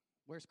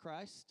 Where's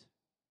Christ?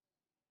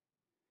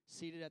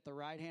 Seated at the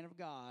right hand of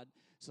God.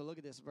 So look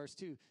at this, verse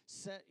 2.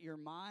 Set your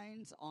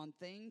minds on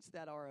things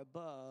that are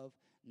above,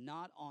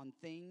 not on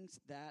things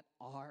that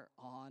are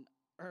on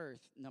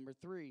earth. Number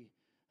 3,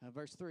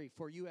 verse 3.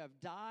 For you have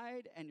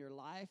died, and your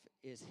life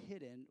is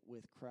hidden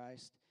with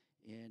Christ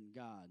in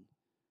God.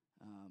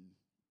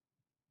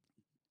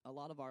 A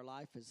lot of our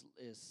life is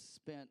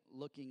spent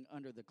looking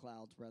under the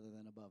clouds rather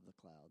than above the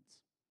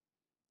clouds.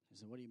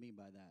 So what do you mean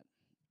by that?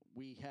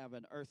 We have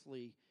an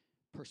earthly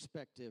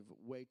perspective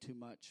way too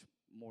much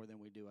more than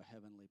we do a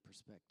heavenly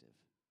perspective.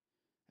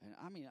 And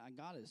I mean,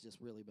 God has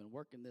just really been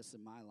working this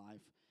in my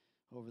life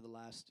over the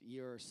last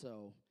year or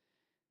so.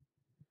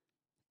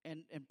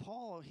 And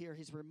Paul here,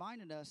 he's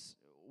reminding us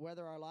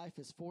whether our life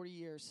is 40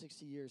 years,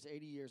 60 years,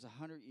 80 years,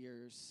 100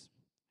 years,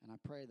 and I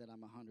pray that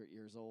I'm 100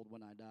 years old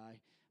when I die.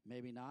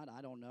 Maybe not,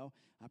 I don't know.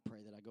 I pray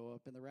that I go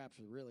up in the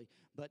rapture, really.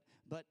 But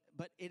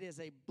it is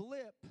a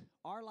blip.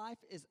 Our life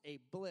is a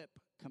blip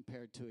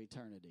compared to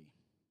eternity.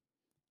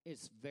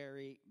 It's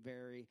very,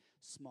 very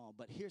small.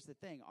 But here's the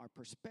thing. Our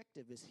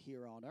perspective is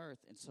here on earth.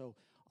 And so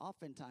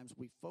oftentimes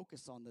we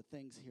focus on the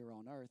things here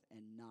on earth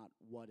and not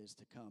what is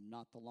to come,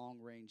 not the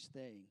long-range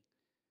thing.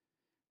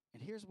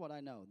 And here's what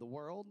I know. The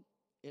world,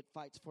 it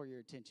fights for your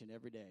attention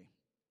every day.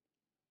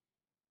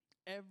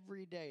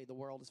 Every day the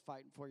world is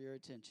fighting for your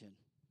attention.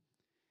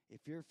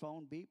 If your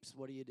phone beeps,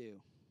 what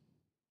do?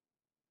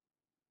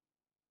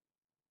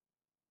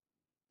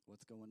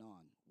 What's going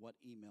on? What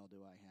email do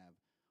I have?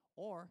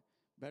 Or,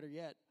 better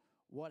yet,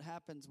 what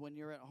happens when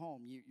you're at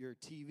home? Your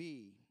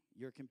TV,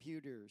 your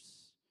computers,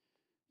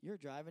 you're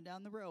driving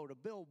down the road, a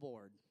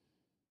billboard,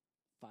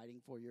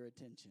 fighting for your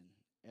attention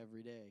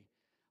every day.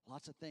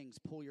 Lots of things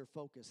pull your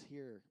focus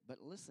here. But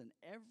listen,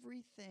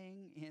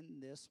 everything in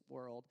this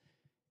world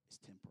is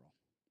temporal.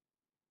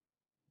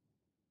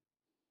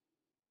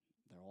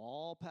 They'll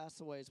all pass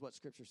away is what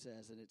Scripture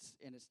says. And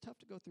it's tough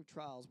to go through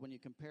trials when you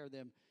compare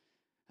them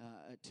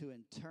to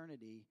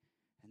eternity,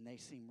 and they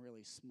seem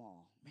really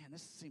small. Man,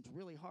 this seems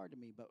really hard to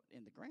me, but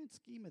in the grand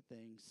scheme of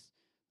things,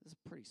 this is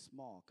pretty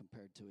small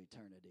compared to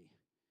eternity.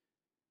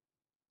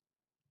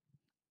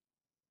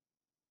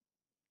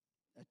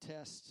 A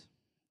test,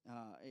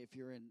 if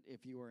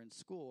you were in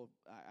school,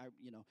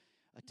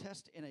 a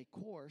test in a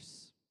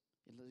course,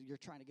 you're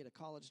trying to get a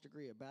college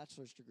degree, a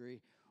bachelor's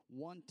degree,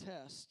 one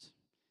test,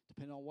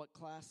 depending on what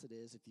class it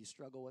is, if you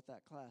struggle with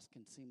that class,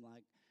 can seem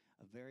like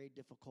a very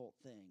difficult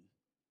thing.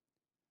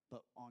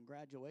 But on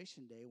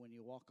graduation day, when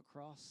you walk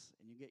across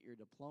and you get your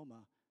diploma,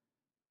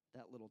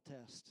 that little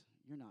test,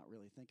 you're not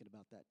really thinking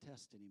about that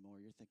test anymore.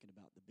 You're thinking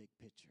about the big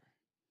picture.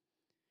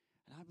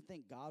 And I would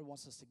think God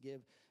wants us to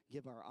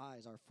give our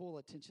eyes, our full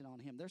attention on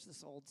Him. There's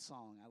this old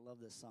song. I love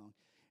this song.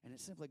 And it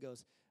simply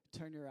goes,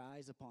 turn your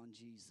eyes upon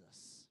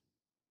Jesus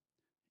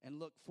and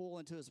look full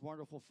into His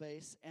wonderful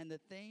face. And the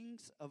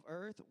things of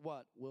earth,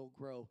 what? Will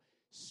grow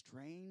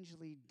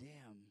strangely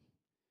dim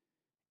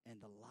in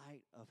the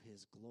light of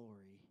His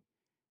glory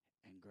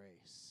and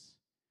grace.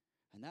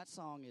 And that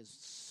song is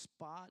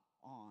spot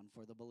on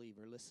for the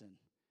believer. Listen,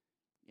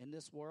 in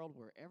this world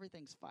where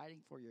everything's fighting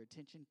for your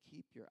attention,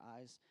 keep your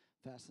eyes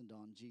fastened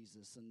on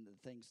Jesus and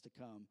the things to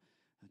come,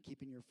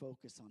 keeping your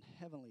focus on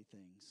heavenly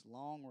things,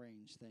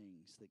 long-range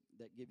things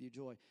that give you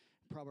joy.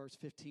 Proverbs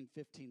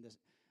 15:15,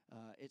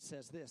 it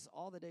says this: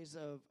 all the days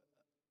of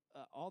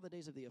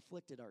the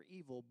afflicted are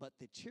evil, but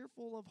the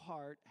cheerful of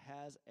heart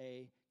has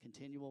a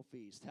continual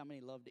feast. How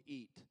many love to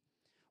eat?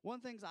 One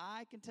of the things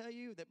I can tell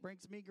you that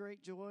brings me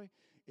great joy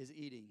is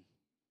eating.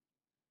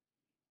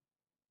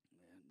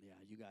 Yeah,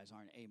 you guys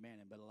aren't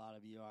amening, but a lot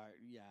of you are.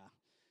 Yeah,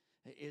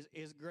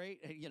 is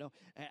great.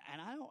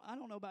 And I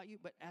don't know about you,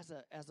 but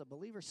as a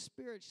believer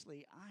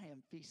spiritually, I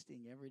am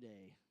feasting every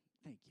day.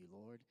 Thank you,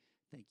 Lord.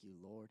 Thank you,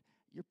 Lord.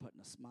 You're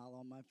putting a smile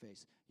on my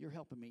face. You're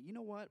helping me. You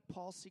know what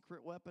Paul's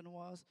secret weapon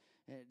was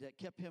that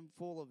kept him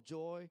full of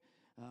joy?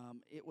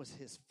 It was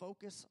his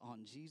focus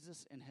on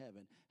Jesus in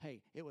heaven.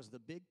 Hey, it was the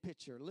big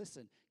picture.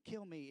 Listen,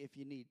 kill me if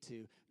you need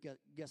to.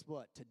 Guess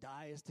what? To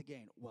die is to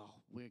gain.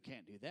 Well, we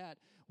can't do that.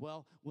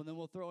 Well, then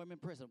we'll throw him in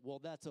prison. Well,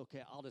 that's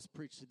okay. I'll just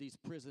preach to these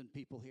prison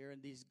people here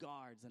and these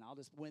guards, and I'll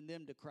just win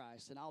them to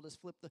Christ, and I'll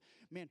just flip the...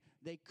 Man,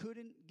 they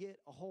couldn't get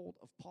a hold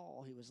of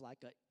Paul. He was like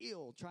an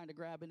eel trying to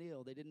grab an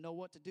eel. They didn't know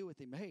what to do with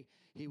him. Hey,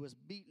 he was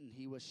beaten.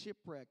 He was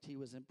shipwrecked. He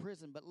was in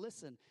prison. But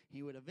listen,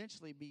 he would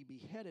eventually be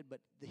beheaded. But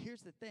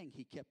here's the thing.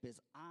 He kept his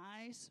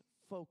eyes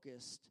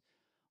focused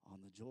on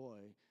the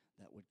joy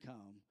that would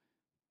come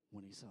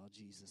when he saw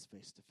Jesus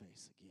face to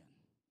face again.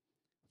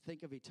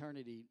 Think of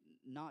eternity,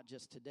 not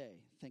just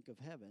today. Think of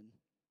heaven,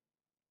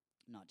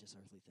 not just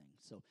earthly things.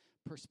 So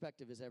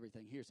perspective is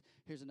everything.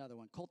 Here's another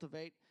one.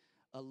 Cultivate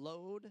a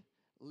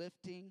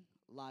load-lifting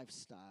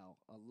lifestyle.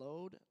 A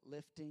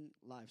load-lifting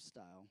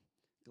lifestyle.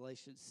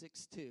 Galatians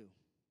 6:2.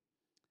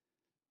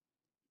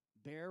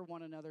 Bear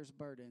one another's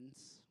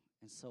burdens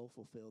and so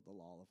fulfill the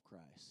law of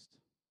Christ.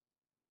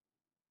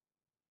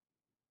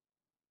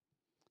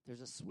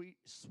 There's a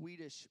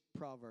Swedish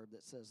proverb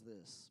that says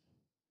this.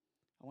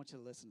 I want you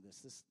to listen to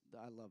this.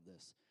 I love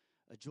this.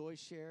 A joy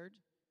shared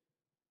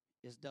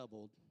is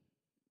doubled,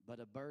 but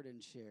a burden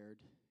shared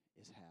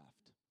is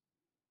halved.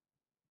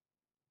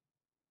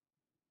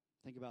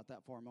 Think about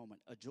that for a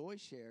moment. A joy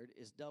shared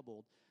is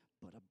doubled,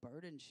 but a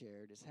burden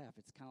shared is half.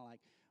 It's kind of like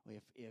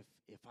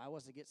if I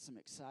was to get some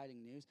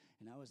exciting news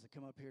and I was to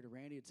come up here to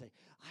Randy and say,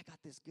 I got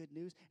this good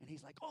news, and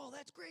he's like, oh,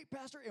 that's great,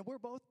 Pastor, and we're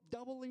both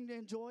doubling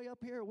in joy up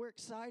here. We're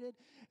excited.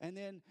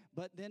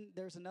 But then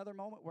there's another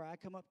moment where I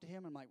come up to him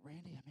and I'm like,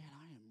 Randy, man,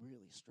 I am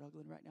really you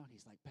struggling right now? And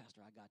he's like,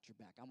 Pastor, I got your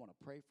back. I'm going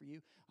to pray for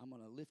you. I'm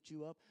going to lift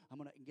you up.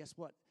 And guess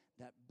what?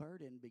 That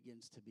burden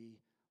begins to be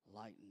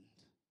lightened.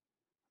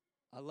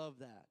 I love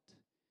that.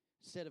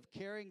 Instead of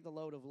carrying the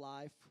load of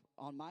life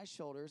on my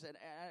shoulders, and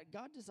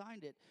God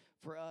designed it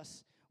for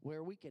us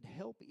where we could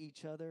help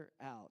each other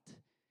out.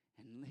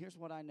 And here's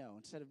what I know.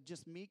 Instead of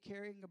just me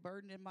carrying a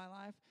burden in my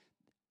life,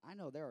 I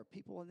know there are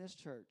people in this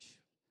church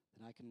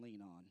that I can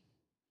lean on.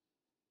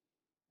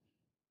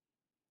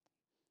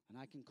 And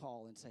I can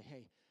call and say,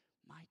 hey,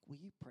 Mike, will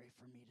you pray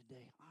for me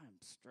today? I'm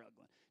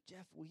struggling.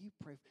 Jeff, will you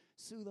pray?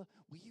 Sula,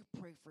 will you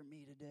pray for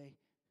me today?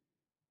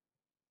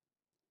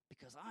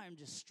 Because I am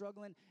just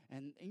struggling.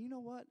 And you know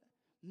what?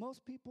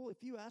 Most people,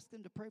 if you ask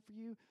them to pray for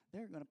you,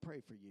 they're going to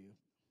pray for you.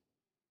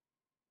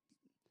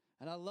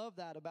 And I love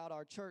that about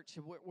our church.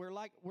 We're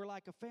like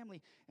a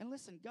family. And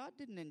listen, God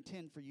didn't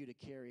intend for you to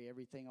carry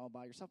everything all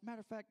by yourself. Matter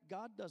of fact,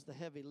 God does the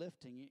heavy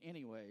lifting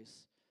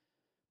anyways.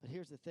 But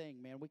here's the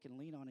thing, man. We can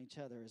lean on each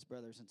other as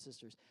brothers and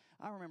sisters.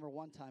 I remember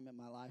one time in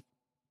my life,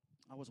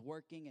 I was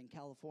working in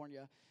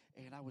California,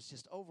 and I was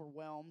just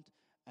overwhelmed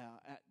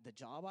at the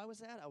job I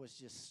was at. I was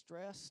just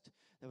stressed.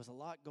 There was a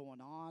lot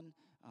going on.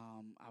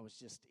 I was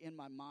just in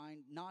my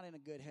mind, not in a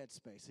good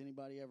headspace.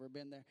 Anybody ever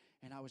been there?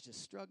 And I was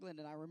just struggling,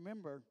 and I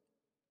remember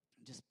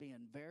just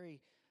being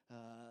very,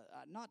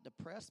 not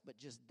depressed, but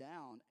just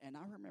down. And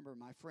I remember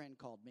my friend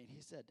called me, and he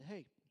said,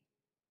 hey,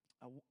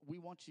 we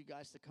want you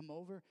guys to come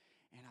over.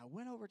 And I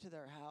went over to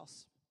their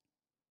house,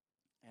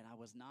 and I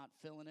was not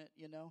feeling it,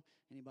 you know.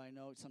 Anybody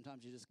know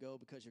sometimes you just go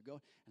because you're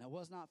going. And I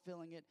was not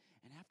feeling it.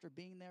 And after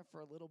being there for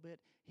a little bit,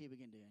 he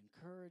began to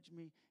encourage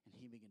me, and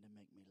he began to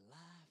make me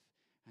laugh.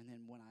 And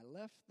then when I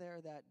left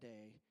there that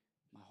day,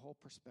 my whole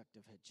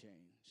perspective had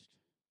changed.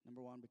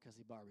 Number one, because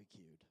he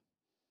barbecued.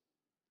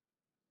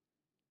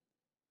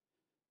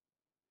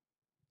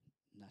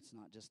 And that's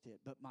not just it.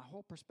 But my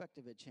whole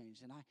perspective had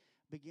changed. And I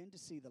began to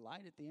see the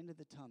light at the end of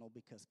the tunnel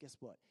because guess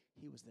what?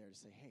 He was there to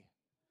say, hey,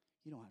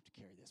 you don't have to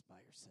carry this by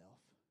yourself.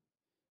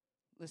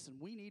 Listen,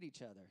 we need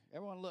each other.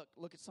 Everyone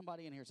look at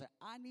somebody in here and say,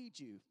 I need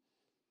you.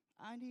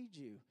 I need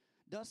you.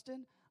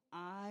 Dustin,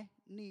 I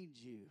need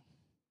you.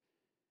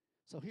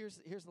 So here's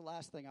the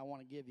last thing I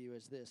want to give you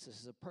is this. This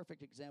is a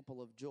perfect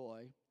example of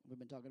joy. We've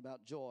been talking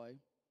about joy.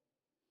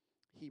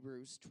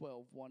 Hebrews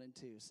 12, 1 and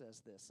 2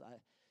 says this.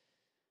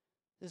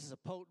 This is a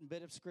potent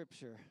bit of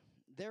scripture.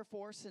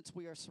 Therefore, since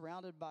we are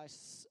surrounded by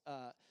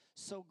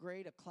so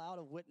great a cloud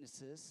of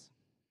witnesses,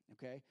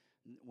 okay,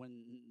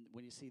 when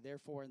you see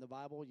therefore in the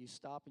Bible, you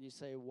stop and you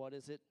say, what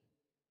is it?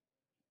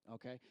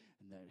 Okay,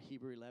 and then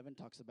Hebrew 11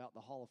 talks about the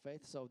hall of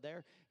faith. So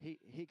there,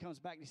 he comes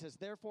back and he says,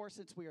 therefore,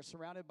 since we are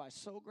surrounded by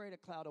so great a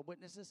cloud of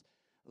witnesses,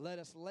 let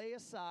us lay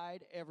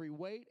aside every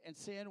weight and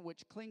sin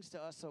which clings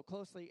to us so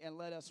closely, and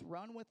let us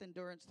run with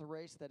endurance the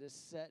race that is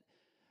set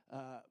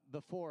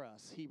before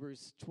us.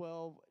 Hebrews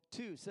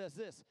 12:2 says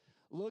this,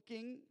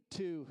 looking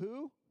to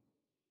who?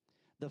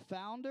 The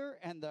founder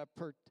and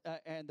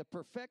the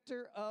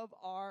perfecter of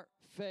our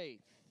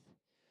faith.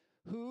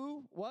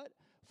 Who, what?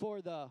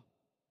 For the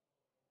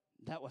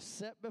that was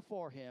set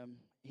before him,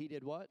 he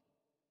did what?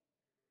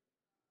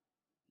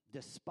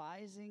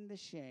 Despising the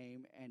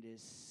shame, and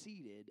is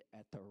seated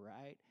at the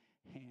right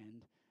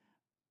hand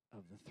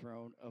of the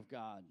throne of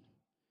God.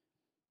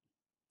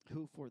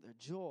 Who for the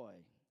joy,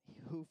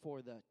 who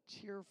for the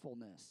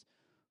cheerfulness,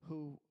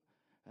 who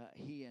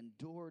he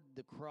endured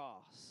the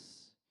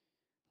cross.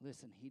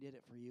 Listen, he did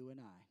it for you and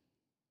I.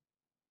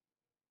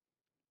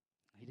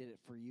 He did it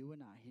for you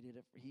and I.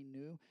 He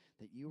knew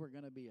that you were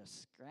going to be a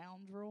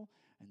scoundrel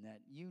and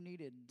that you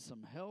needed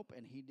some help,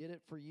 and he did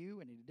it for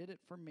you, and he did it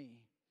for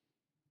me.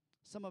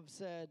 Some have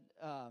said,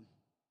 and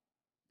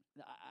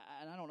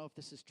I don't know if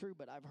this is true,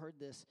 but I've heard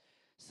this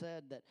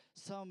said that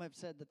some have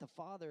said that the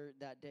Father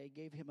that day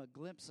gave him a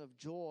glimpse of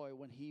joy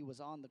when he was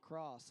on the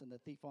cross, and the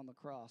thief on the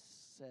cross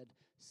said,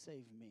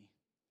 save me.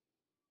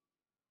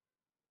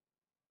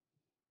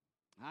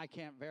 I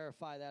can't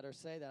verify that or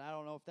say that. I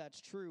don't know if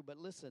that's true, but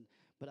listen,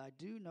 but I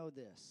do know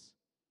this.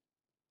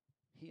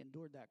 He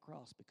endured that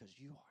cross because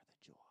you are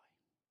the joy.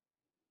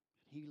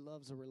 He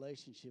loves a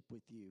relationship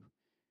with you.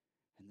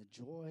 And the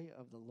joy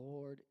of the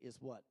Lord is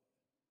what?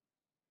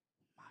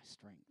 My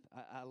strength.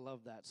 I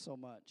love that so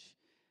much.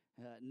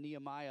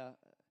 Nehemiah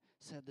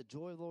said, the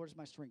joy of the Lord is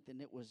my strength.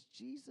 And it was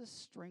Jesus'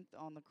 strength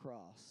on the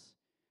cross.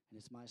 And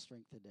it's my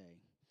strength today.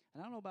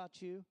 And I don't know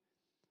about you.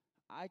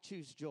 I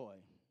choose joy.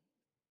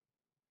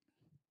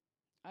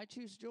 I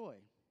choose joy.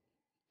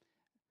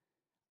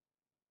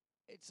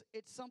 It's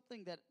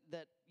something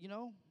that you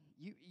know,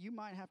 you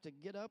might have to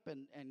get up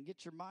and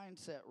get your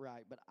mindset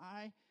right. But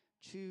I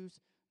choose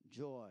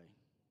joy.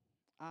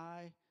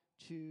 I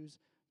choose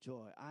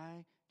joy.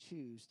 I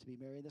choose to be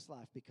married in this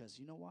life because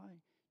you know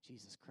why?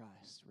 Jesus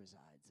Christ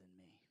resides in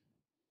me.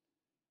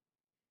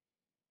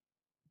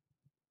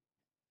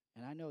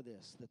 And I know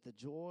this, that the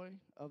joy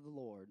of the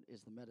Lord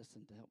is the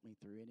medicine to help me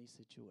through any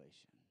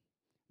situation.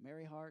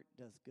 Merry heart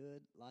does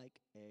good like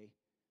a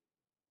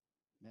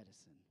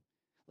medicine.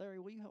 Larry,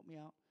 will you help me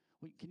out?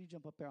 Can you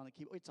jump up there on the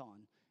keyboard?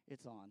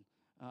 It's on.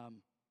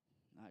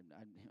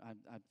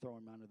 I'd throw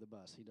him under the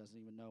bus. He doesn't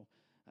even know.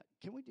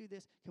 Can we do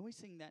this? Can we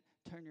sing that?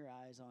 Turn your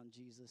eyes on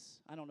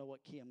Jesus. I don't know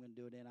what key I'm going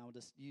to do it in.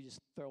 You just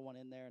throw one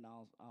in there, and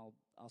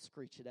I'll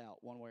screech it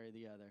out one way or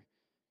the other.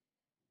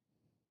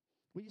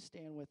 Will you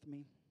stand with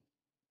me?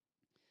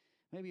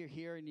 Maybe you're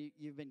here and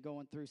you've been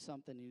going through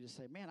something, and you just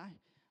say, "Man,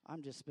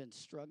 I'm just been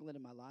struggling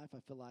in my life. I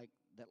feel like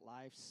that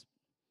life's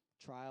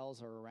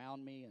trials are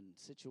around me and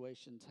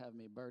situations have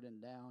me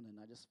burdened down, and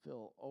I just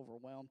feel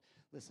overwhelmed."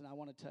 Listen, I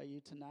want to tell you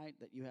tonight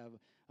that you have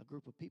a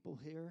group of people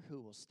here who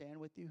will stand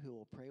with you, who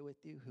will pray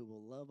with you, who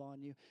will love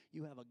on you.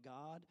 You have a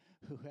God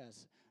who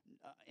has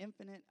an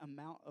infinite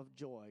amount of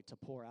joy to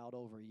pour out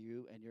over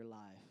you and your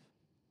life.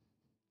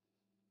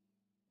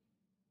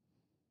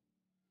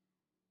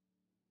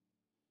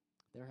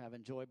 They're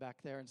having joy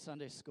back there in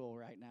Sunday school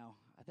right now.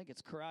 I think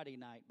it's karate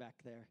night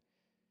back there.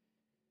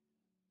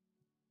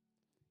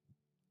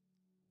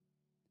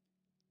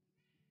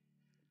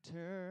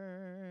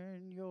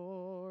 Turn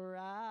your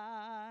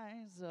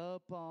eyes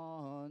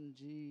upon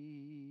Jesus.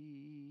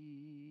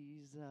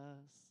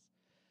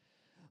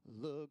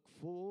 Look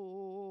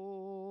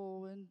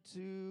full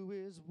into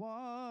his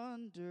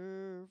wonderful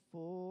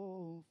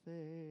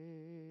face.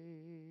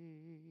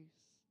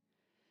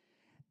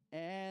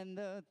 And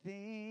the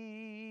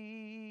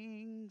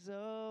things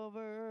of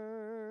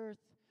earth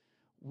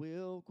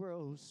will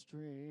grow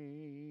strangely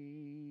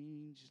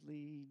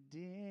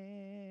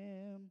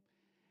dim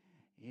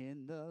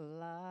in the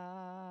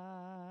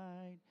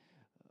light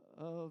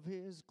of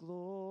his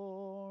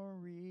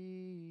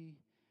glory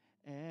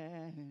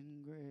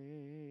and grace.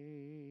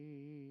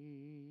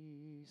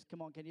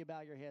 Come on, can you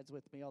bow your heads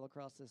with me all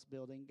across this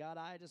building? God,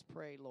 I just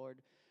pray,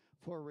 Lord,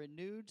 for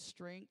renewed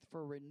strength,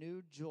 for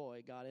renewed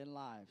joy, God, in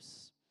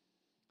lives.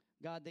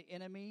 God, the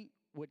enemy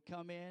would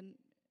come in,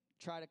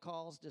 try to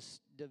cause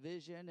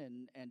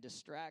division and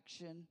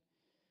distraction.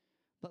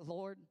 But,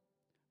 Lord,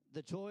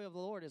 the joy of the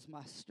Lord is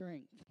my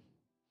strength.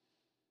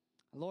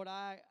 Lord,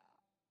 I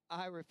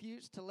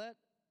refuse to let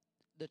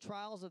the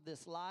trials of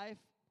this life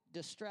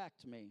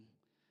distract me.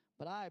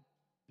 But I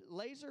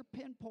laser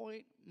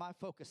pinpoint my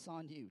focus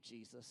on you,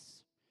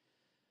 Jesus.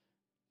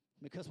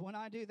 Because when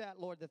I do that,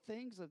 Lord, the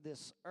things of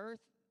this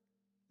earth,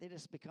 they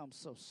just become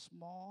so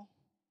small.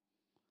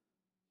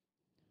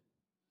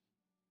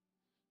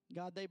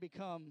 God, they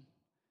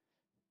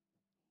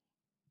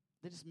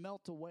just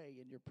melt away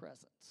in your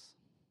presence.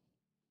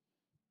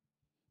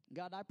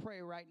 God, I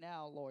pray right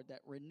now, Lord,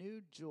 that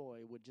renewed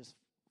joy would just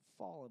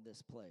fall in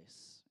this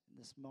place, in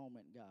this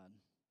moment, God.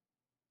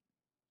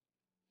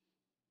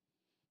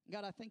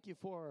 God, I thank you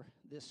for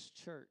this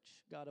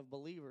church, God, of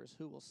believers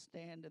who will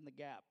stand in the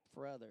gap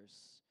for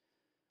others,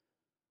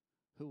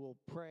 who will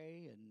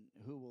pray and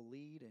who will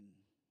lead and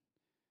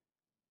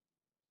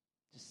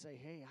just say,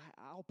 "Hey,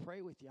 I'll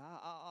pray with you.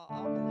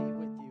 I'll believe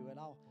with you, and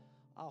I'll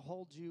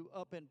hold you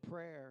up in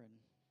prayer,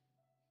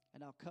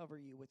 and I'll cover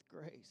you with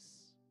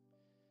grace."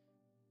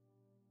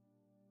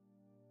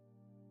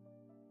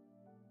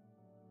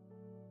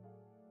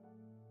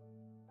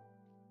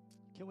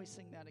 Can we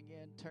sing that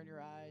again? Turn your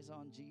eyes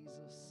on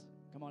Jesus.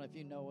 Come on, if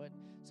you know it.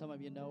 Some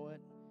of you know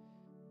it.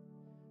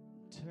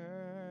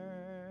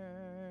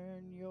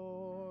 Turn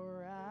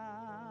your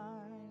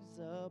eyes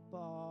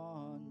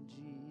upon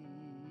Jesus.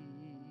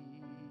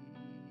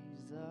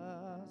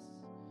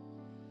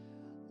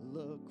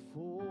 Look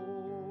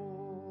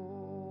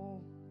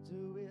full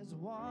to his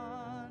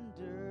wonderful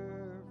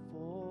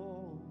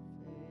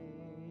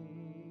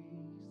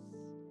face.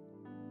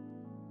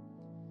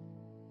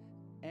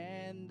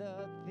 And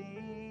the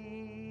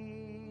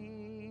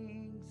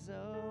things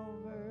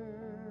of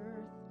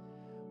earth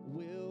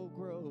will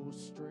grow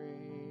strangely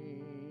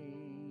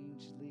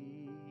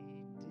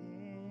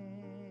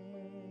dim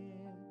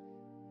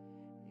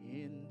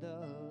in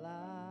the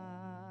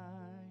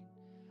light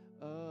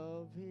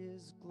of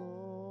his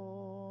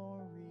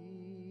glory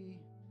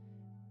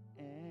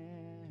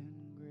and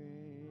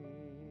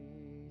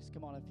grace.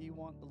 Come on, if you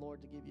want the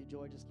Lord to give you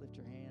joy, just lift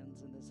your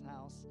hands in this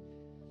house.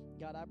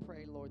 God, I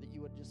pray, Lord, that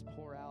you would just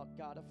pour out,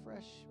 God,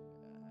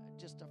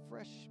 just a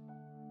fresh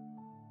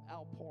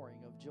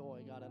outpouring of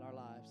joy, God, in our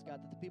lives.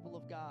 God, that the people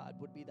of God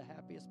would be the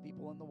happiest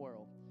people in the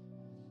world.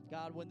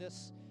 God, when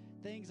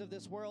things of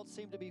this world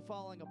seem to be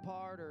falling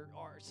apart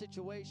or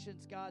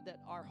situations, God, that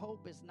our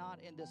hope is not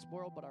in this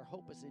world, but our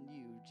hope is in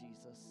you,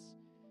 Jesus.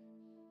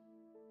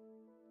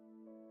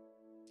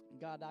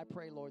 God, I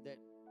pray, Lord, that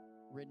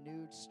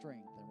renewed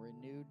strength and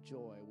renewed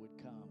joy would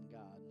come,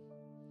 God.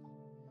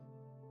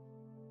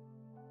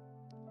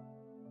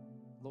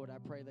 Lord, I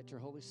pray that your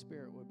Holy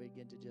Spirit would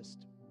begin to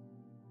just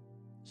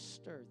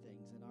stir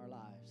things in our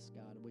lives,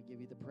 God. We give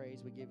you the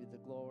praise. We give you the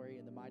glory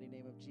in the mighty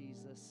name of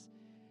Jesus.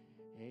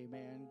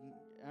 Amen.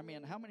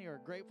 How many are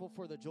grateful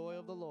for the joy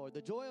of the Lord?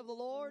 The joy of the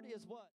Lord is what?